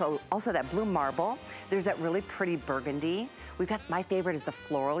also that blue marble. There's that really pretty burgundy. We've got, my favorite is the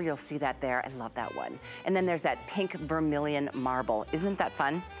floral. You'll see that there. I love that one. And then there's that pink vermilion marble. Isn't that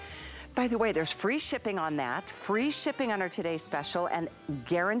fun? By the way, there's free shipping on that, free shipping on our today's special, and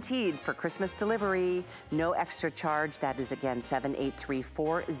guaranteed for Christmas delivery, no extra charge. That is, again,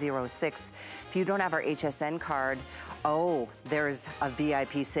 783406. If you don't have our HSN card, there's a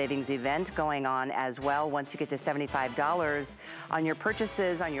VIP savings event going on as well. Once you get to $75 on your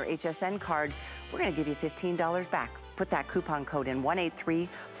purchases on your HSN card, we're gonna give you $15 back. Put that coupon code in,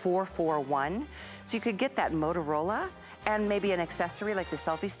 183441. So you could get that Motorola and maybe an accessory like the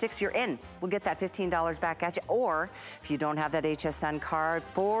selfie sticks. You're in. We'll get that $15 back at you. Or if you don't have that HSN card,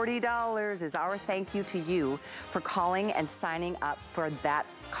 $40 is our thank you to you for calling and signing up for that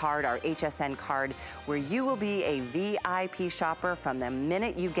card, our HSN card, where you will be a VIP shopper from the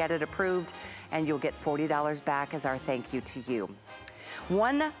minute you get it approved, and you'll get $40 back as our thank you to you.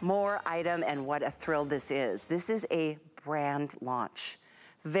 One more item, and what a thrill this is. This is a brand launch.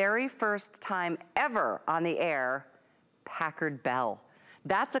 Very first time ever on the air, Packard Bell.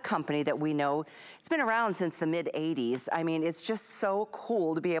 That's a company that we know, it's been around since the mid-80s. I mean, it's just so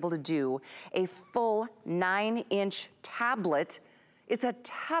cool to be able to do a full 9-inch tablet. It's a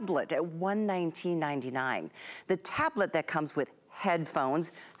tablet at $119.99. The tablet that comes with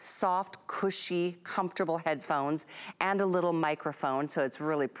headphones, soft, cushy, comfortable headphones, and a little microphone, so it's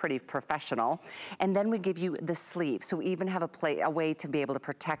really pretty professional. And then we give you the sleeve, so we even have a way to be able to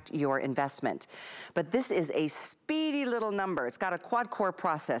protect your investment. But this is a speedy little number. It's got a quad-core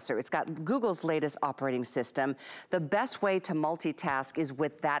processor. It's got Google's latest operating system. The best way to multitask is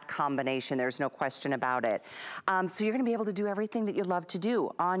with that combination. There's no question about it. So you're gonna be able to do everything that you love to do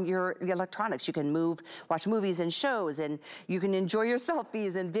on your electronics. You can watch movies and shows, and you can enjoy your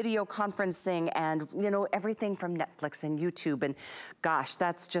selfies and video conferencing and, you know, everything from Netflix and YouTube. And gosh,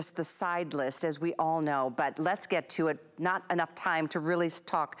 that's just the side list, as we all know. But let's get to it. Not enough time to really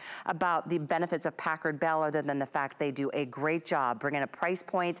talk about the benefits of Packard Bell, other than the fact they do a great job bringing a price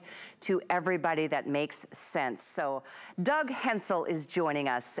point to everybody that makes sense. So Doug Hensel is joining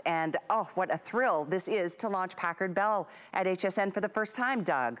us, and oh, what a thrill this is to launch Packard Bell at HSN for the first time,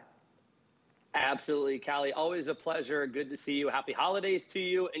 Doug. Absolutely, Callie. Always a pleasure. Good to see you. Happy holidays to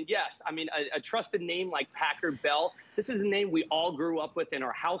you. And yes, I mean, a trusted name like Packard Bell, this is a name we all grew up with in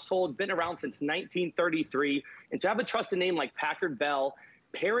our household, been around since 1933. And to have a trusted name like Packard Bell,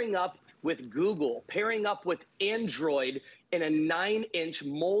 pairing up with Google, pairing up with Android in a 9-inch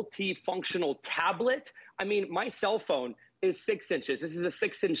multifunctional tablet. I mean, my cell phone is 6 inches. This is a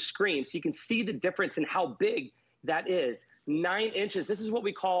 6-inch screen, so you can see the difference in how big that is. 9 inches. This is what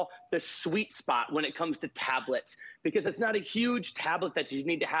we call the sweet spot when it comes to tablets, because it's not a huge tablet that you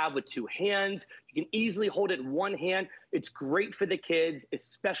need to have with 2 hands. You can easily hold it in 1 hand. It's great for the kids,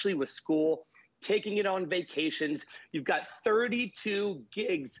 especially with school, taking it on vacations. You've got 32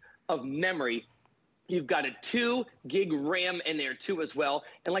 gigs of memory. You've got a 2 gig RAM in there too as well.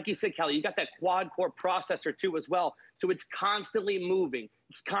 And like you said, Kelly, you got that quad core processor too as well. So it's constantly moving.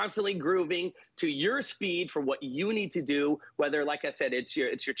 It's constantly grooving to your speed for what you need to do, whether, like I said, it's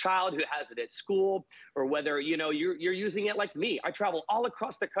your child who has it at school, or whether, you know, you're using it like me. I travel all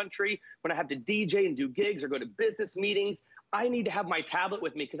across the country when I have to DJ and do gigs or go to business meetings. I need to have my tablet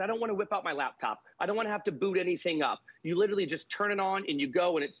with me because I don't want to whip out my laptop. I don't want to have to boot anything up. You literally just turn it on and you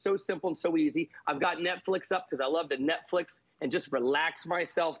go, and it's so simple and so easy. I've got Netflix up because I love to Netflix and just relax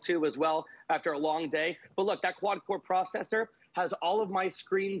myself too as well after a long day. But look, that quad core processor has all of my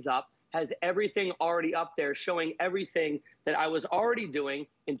screens up, has everything already up there, showing everything that I was already doing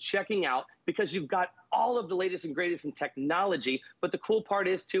and checking out, because you've got all of the latest and greatest in technology. But the cool part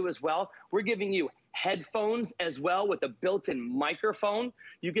is too as well, we're giving you headphones as well with a built-in microphone.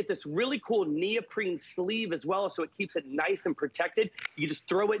 You get this really cool neoprene sleeve as well, so it keeps it nice and protected. You just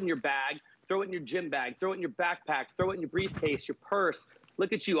throw it in your bag, throw it in your gym bag, throw it in your backpack, throw it in your briefcase, your purse.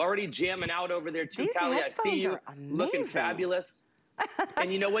 Look at you already jamming out over there too, Callie. I see you looking fabulous.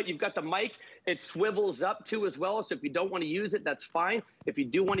 And you know what? You've got the mic. It swivels up too as well. So if you don't want to use it, that's fine. If you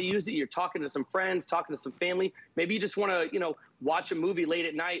do want to use it, you're talking to some friends, talking to some family. Maybe you just want to, you know, watch a movie late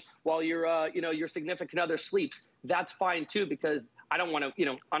at night while your, you know, your significant other sleeps. That's fine too, because I don't want to, you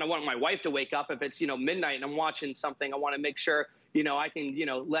know, I don't want my wife to wake up if it's, you know, midnight and I'm watching something. I want to make sure, you know, I can, you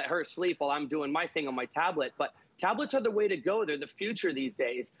know, let her sleep while I'm doing my thing on my tablet. But tablets are the way to go. They're the future these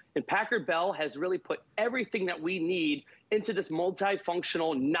days. And Packard Bell has really put everything that we need into this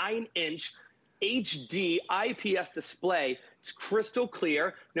multifunctional 9-inch HD IPS display. It's crystal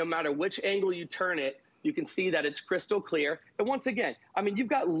clear. No matter which angle you turn it, you can see that it's crystal clear. And once again, I mean, you've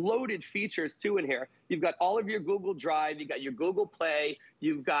got loaded features too in here. You've got all of your Google Drive, you've got your Google Play,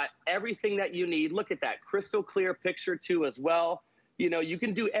 you've got everything that you need. Look at that crystal clear picture too as well. You know, you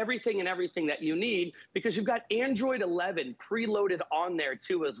can do everything and everything that you need because you've got Android 11 preloaded on there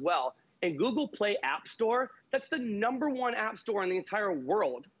too as well. And Google Play App Store, that's the #1 app store in the entire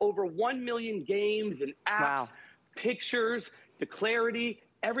world. Over 1 million games and apps, wow, pictures, the clarity,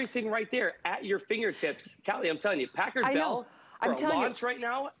 everything right there at your fingertips. Callie, I'm telling you, Packard Bell, for a launch right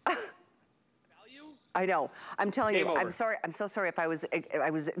now, I know. I'm telling you, I'm sorry. I'm so sorry if I was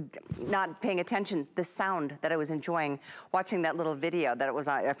not paying attention. The sound that I was enjoying watching that little video that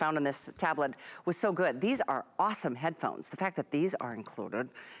I found on this tablet was so good. These are awesome headphones. The fact that these are included,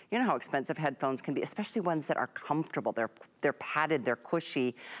 you know how expensive headphones can be, especially ones that are comfortable. They're padded, they're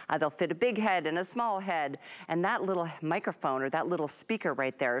cushy. They'll fit a big head and a small head. And that little microphone or that little speaker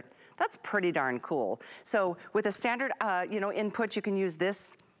right there, that's pretty darn cool. So with a standard, you know, input, you can use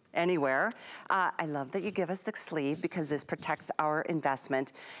this anywhere. I love that you give us the sleeve because this protects our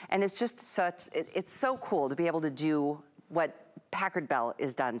investment. And it's just it's so cool to be able to do what Packard Bell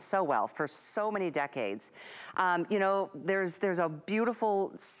is done so well for so many decades. You know, there's just a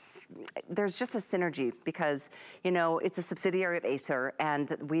synergy because, you know, it's a subsidiary of Acer,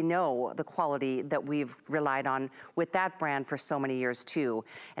 and we know the quality that we've relied on with that brand for so many years too.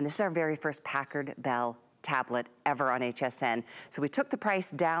 And this is our very first Packard Bell tablet ever on HSN. So we took the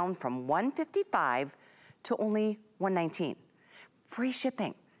price down from $155 to only $119. Free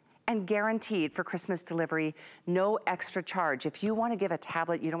shipping and guaranteed for Christmas delivery, no extra charge. If you want to give a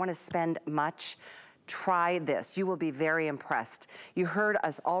tablet, you don't want to spend much, try this. You will be very impressed. You heard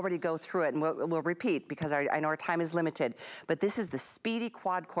us already go through it, and we'll repeat because I know our time is limited, but this is the speedy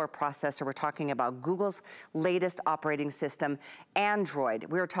quad-core processor. We're talking about Google's latest operating system, Android.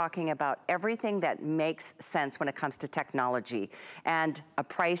 We're talking about everything that makes sense when it comes to technology. And a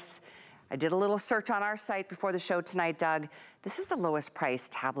price, I did a little search on our site before the show tonight, Doug. This is the lowest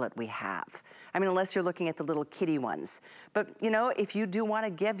priced tablet we have. I mean, unless you're looking at the little kitty ones. But you know, if you do want to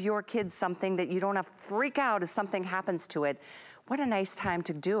give your kids something that you don't have to freak out if something happens to it, what a nice time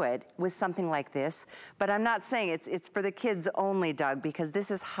to do it with something like this. But I'm not saying it's for the kids only, Doug, because this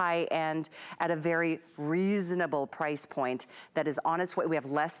is high end at a very reasonable price point that is on its way. We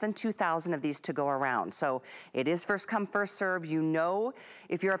have less than 2,000 of these to go around. So it is first come, first serve. You know,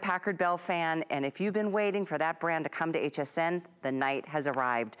 if you're a Packard Bell fan and if you've been waiting for that brand to come to HSN, the night has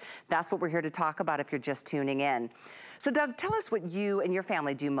arrived. That's what we're here to talk about if you're just tuning in. So Doug, tell us what you and your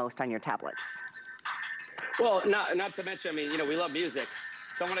family do most on your tablets. Well, not to mention, I mean, you know, we love music.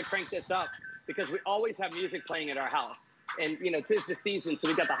 So I want to crank this up because we always have music playing at our house. And, you know, 'tis the season, so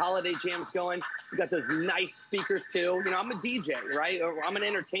we got the holiday jams going. We got those nice speakers, too. You know, I'm a DJ, right? Or I'm an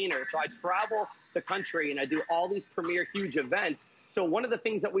entertainer. So I travel the country, and I do all these premier huge events. So one of the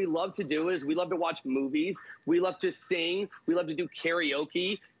things that we love to do is we love to watch movies. We love to sing. We love to do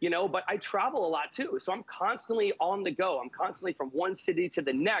karaoke, you know, but I travel a lot too. So I'm constantly on the go. I'm constantly from one city to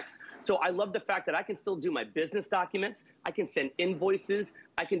the next. So I love the fact that I can still do my business documents. I can send invoices.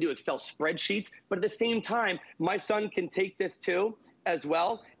 I can do Excel spreadsheets. But at the same time, my son can take this too as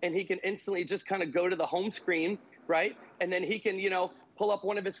well. And he can instantly just kind of go to the home screen, right? And then he can, you know, pull up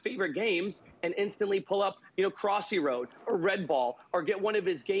one of his favorite games and instantly pull up, you know, Crossy Road or Red Ball or get one of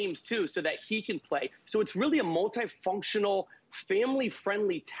his games too so that he can play. So it's really a multifunctional,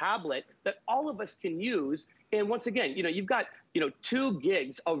 family-friendly tablet that all of us can use. And once again, you know, you've got, you know, 2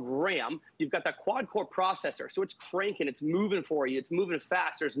 gigs of RAM. You've got that quad-core processor. So it's cranking, it's moving for you. It's moving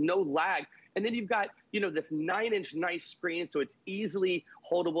fast. There's no lag. And then you've got, you know, this 9-inch nice screen. So it's easily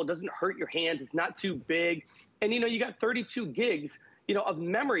holdable. It doesn't hurt your hands. It's not too big. And, you know, you got 32 gigs, you know, of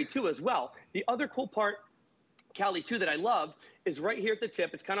memory too as well. The other cool part, Callie, too, that I love is right here at the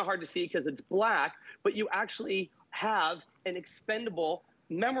tip. It's kind of hard to see because it's black, but you actually have an expendable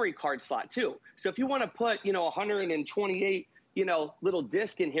memory card slot too. So if you want to put, you know, 128, you know, little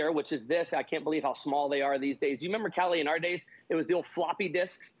disc in here, which is this, I can't believe how small they are these days. You remember, Callie, in our days, it was the old floppy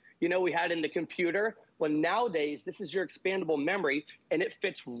disks, you know, we had in the computer. Well, nowadays, this is your expandable memory, and it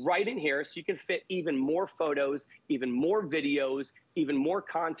fits right in here, so you can fit even more photos, even more videos, even more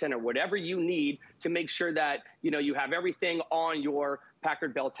content, or whatever you need to make sure that, you know, you have everything on your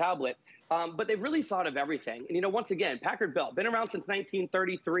Packard Bell tablet. But they've really thought of everything. And, you know, once again, Packard Bell, been around since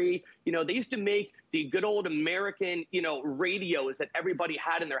 1933. You know, they used to make the good old American, you know, radios that everybody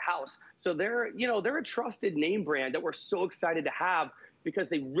had in their house. So they're, you know, they're a trusted name brand that we're so excited to have because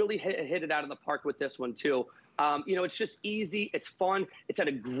they really hit it out of the park with this one too. You know, it's just easy, it's fun, it's at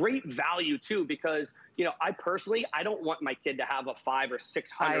a great value too, because, you know, I personally, I don't want my kid to have a $500 or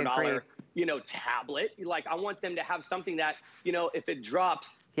 $600, you know, tablet. Like, I want them to have something that, you know, if it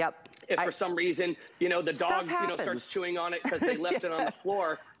drops, if for some reason, you know, the dog, you know, starts chewing on it because they left it on the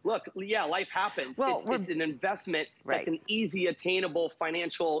floor. Look, yeah, life happens. Well, it's an investment that's an easy, attainable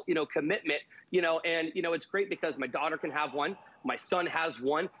financial, you know, commitment, you know, and, you know, it's great because my daughter can have one. My son has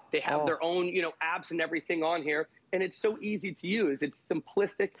one. They have their own, you know, apps and everything on here. And it's so easy to use. It's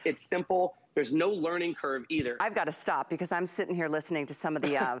simplistic. It's simple. There's no learning curve either. I've got to stop because I'm sitting here listening to some of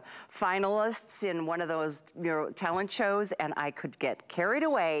the finalists in one of those, you know, talent shows, and I could get carried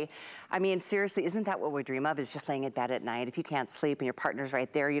away. I mean, seriously, isn't that what we dream of? Is just laying in bed at night. If you can't sleep and your partner's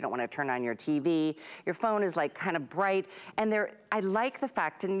right there, you don't want to turn on your TV. Your phone is like kind of bright. And I like the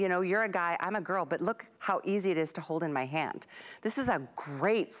fact, and you know, you're a guy, I'm a girl, but look how easy it is to hold in my hand. This is a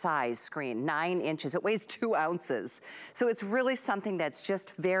great size screen, 9 inches. It weighs 2 ounces. So it's really something that's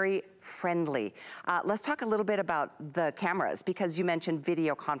just very friendly. Let's talk a little bit about the cameras, because you mentioned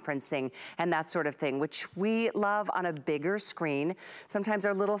video conferencing and that sort of thing, which we love on a bigger screen. Sometimes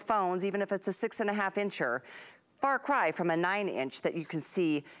our little phones, even if it's a 6.5 incher, far cry from a 9 inch that you can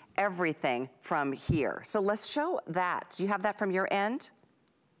see everything from here. So let's show that. Do you have that from your end?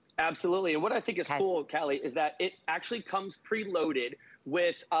 Absolutely. And what I think is cool, Callie, is that it actually comes preloaded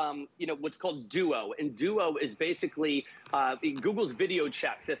with, you know, what's called Duo. And Duo is basically Google's video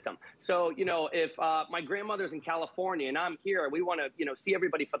chat system. So, you know, if my grandmother's in California and I'm here, we want to, you know, see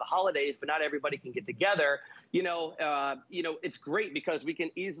everybody for the holidays, but not everybody can get together. You know, it's great because we can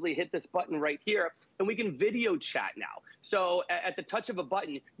easily hit this button right here and we can video chat now. So at the touch of a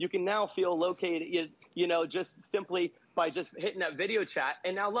button, you can now feel located, you know, just simply by just hitting that video chat.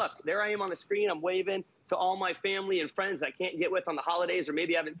 And now look, there I am on the screen. I'm waving to all my family and friends I can't get with on the holidays or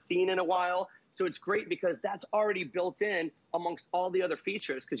maybe haven't seen in a while. So it's great because that's already built in amongst all the other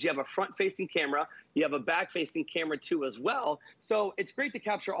features because you have a front-facing camera, you have a back-facing camera too as well. So it's great to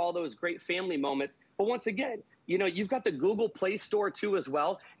capture all those great family moments. But once again, you know, you've got the Google Play Store too as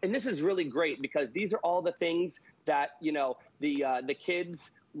well. And this is really great because these are all the things that, you know, the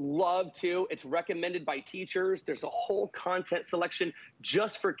kids love too. It's recommended by teachers. There's a whole content selection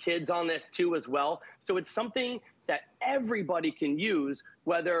just for kids on this too as well. So it's something that everybody can use,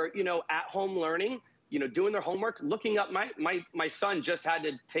 whether, you know, at home learning, you know, doing their homework, looking up. My son just had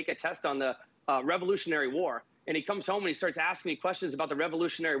to take a test on the Revolutionary War, and he comes home and he starts asking me questions about the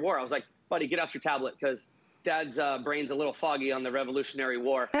Revolutionary War. I was like, buddy, get out your tablet because Dad's brain's a little foggy on the Revolutionary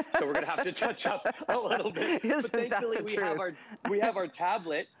War, so we're gonna have to touch up a little bit. But thankfully, we have our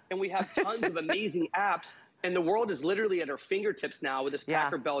tablet, and we have tons of amazing apps. And the world is literally at our fingertips now with this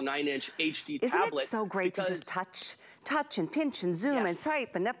Packer Bell 9-inch HD tablet. Isn't it so great to just touch and pinch and zoom and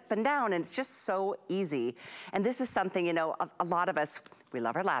swipe and up and down, and it's just so easy. And this is something, you know, a lot of us, we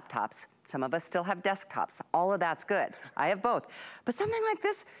love our laptops. Some of us still have desktops. All of that's good. I have both. But something like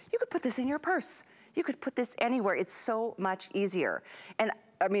this, you could put this in your purse. You could put this anywhere. It's so much easier. And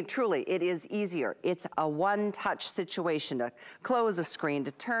I mean, truly, it is easier. It's a one-touch situation to close a screen,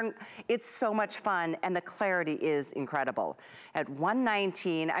 to turn. It's so much fun, and the clarity is incredible. At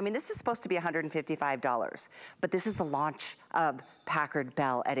 $119, I mean, this is supposed to be $155, but this is the launch of Packard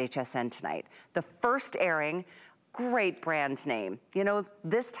Bell at HSN tonight. The first airing. Great brand name. You know,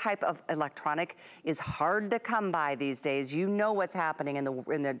 this type of electronic is hard to come by these days. You know what's happening in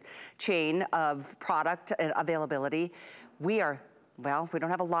the chain of product availability. Well, we don't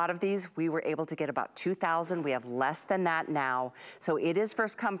have a lot of these. We were able to get about 2,000. We have less than that now. So it is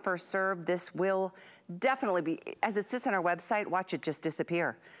first come, first serve. This will definitely be, as it sits on our website, watch it just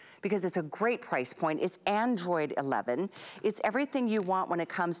disappear. Because it's a great price point. It's Android 11. It's everything you want when it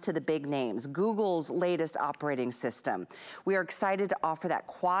comes to the big names. Google's latest operating system. We are excited to offer that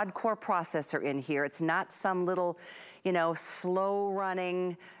quad-core processor in here. It's not some little, you know, slow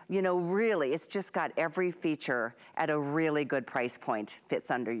running, you know, really, it's just got every feature at a really good price point.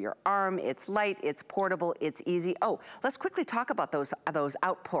 Fits under your arm, it's light, it's portable, it's easy. Oh, let's quickly talk about those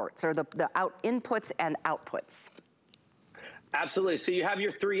out ports, or the out inputs and outputs. Absolutely. So you have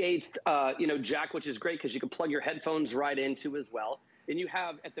your 3/8, you know, jack, which is great because you can plug your headphones right into as well. And you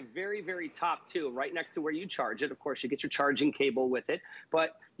have at the very, very top too, right next to where you charge it. Of course, you get your charging cable with it,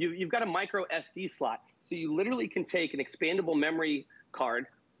 but you've got a micro SD slot. So you literally can take an expandable memory card,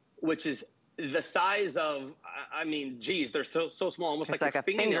 which is the size of, I mean, geez, they're so small, almost like a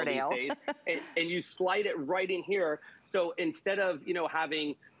fingernail these days. and you slide it right in here. So instead of, you know,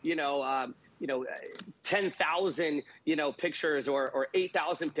 having, 10,000, pictures or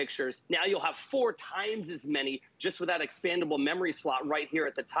 8,000 pictures. Now you'll have 4 times as many just with that expandable memory slot right here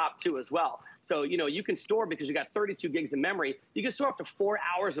at the top too as well. So, you can store, because you got 32 gigs of memory, you can store up to 4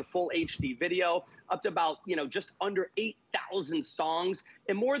 hours of full HD video, up to about, just under 8,000 songs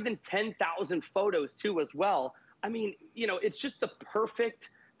and more than 10,000 photos too as well. I mean, it's just the perfect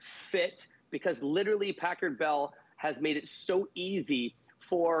fit, because literally Packard Bell has made it so easy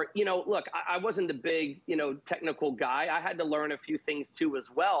for, look, I wasn't the big, technical guy. I had to learn a few things too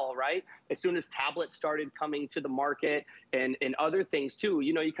as well, right? As soon as tablets started coming to the market and other things too,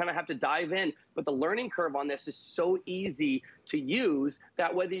 you kind of have to dive in. But the learning curve on this is so easy to use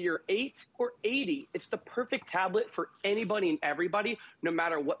that whether you're 8 or 80, it's the perfect tablet for anybody and everybody, no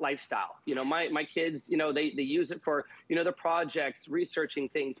matter what lifestyle. My kids, they use it for, their projects, researching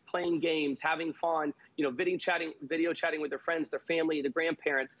things, playing games, having fun, video chatting with their friends, their family, their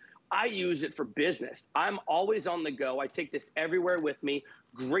grandparents. I use it for business. I'm always on the go. I take this everywhere with me.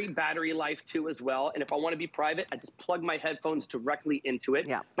 Great battery life too as well. And if I want to be private, I just plug my headphones directly into it.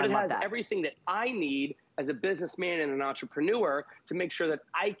 Yeah, but it has everything that I need as a businessman and an entrepreneur to make sure that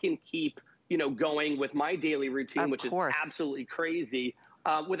I can keep, going with my daily routine, which is absolutely crazy,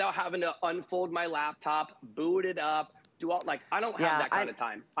 without having to unfold my laptop, boot it up, I don't have that kind of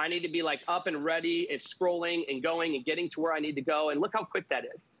time. I need to be up and ready. It's scrolling and going and getting to where I need to go. And look how quick that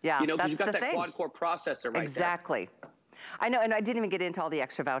is. Yeah, because you've got that quad core processor right there. Exactly. I know, and I didn't even get into all the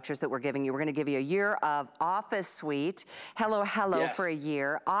extra vouchers that we're giving you. We're gonna give you a year of Office Suite, Hello Yes. for a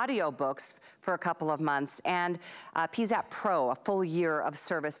year, audiobooks for a couple of months, and PZAP Pro, a full year of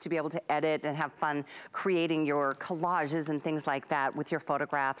service to be able to edit and have fun creating your collages and things like that with your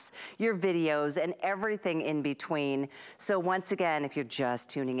photographs, your videos, and everything in between. So once again, if you're just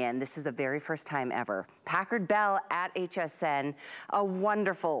tuning in, this is the very first time ever. Packard Bell at HSN, a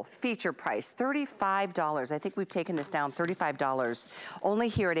wonderful feature price, $35. I think we've taken this down, $35, only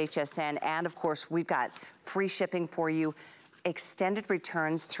here at HSN. And of course, we've got free shipping for you, extended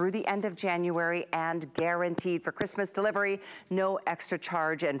returns through the end of January, and guaranteed for Christmas delivery, no extra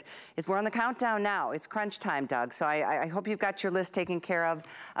charge. And as we're on the countdown now, it's crunch time, Doug. So I hope you've got your list taken care of.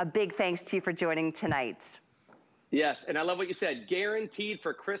 A big thanks to you for joining tonight. Yes, and I love what you said. Guaranteed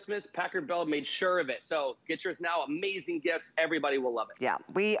for Christmas. Packard Bell made sure of it. So get yours now. Amazing gifts. Everybody will love it. Yeah,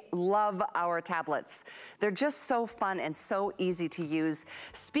 we love our tablets. They're just so fun and so easy to use.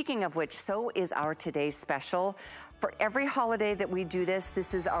 Speaking of which, so is our today's special. For every holiday that we do this,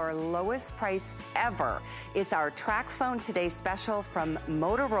 this is our lowest price ever. It's our Track Phone Today special from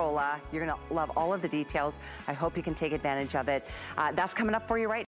Motorola. You're gonna love all of the details. I hope you can take advantage of it. That's coming up for you right now.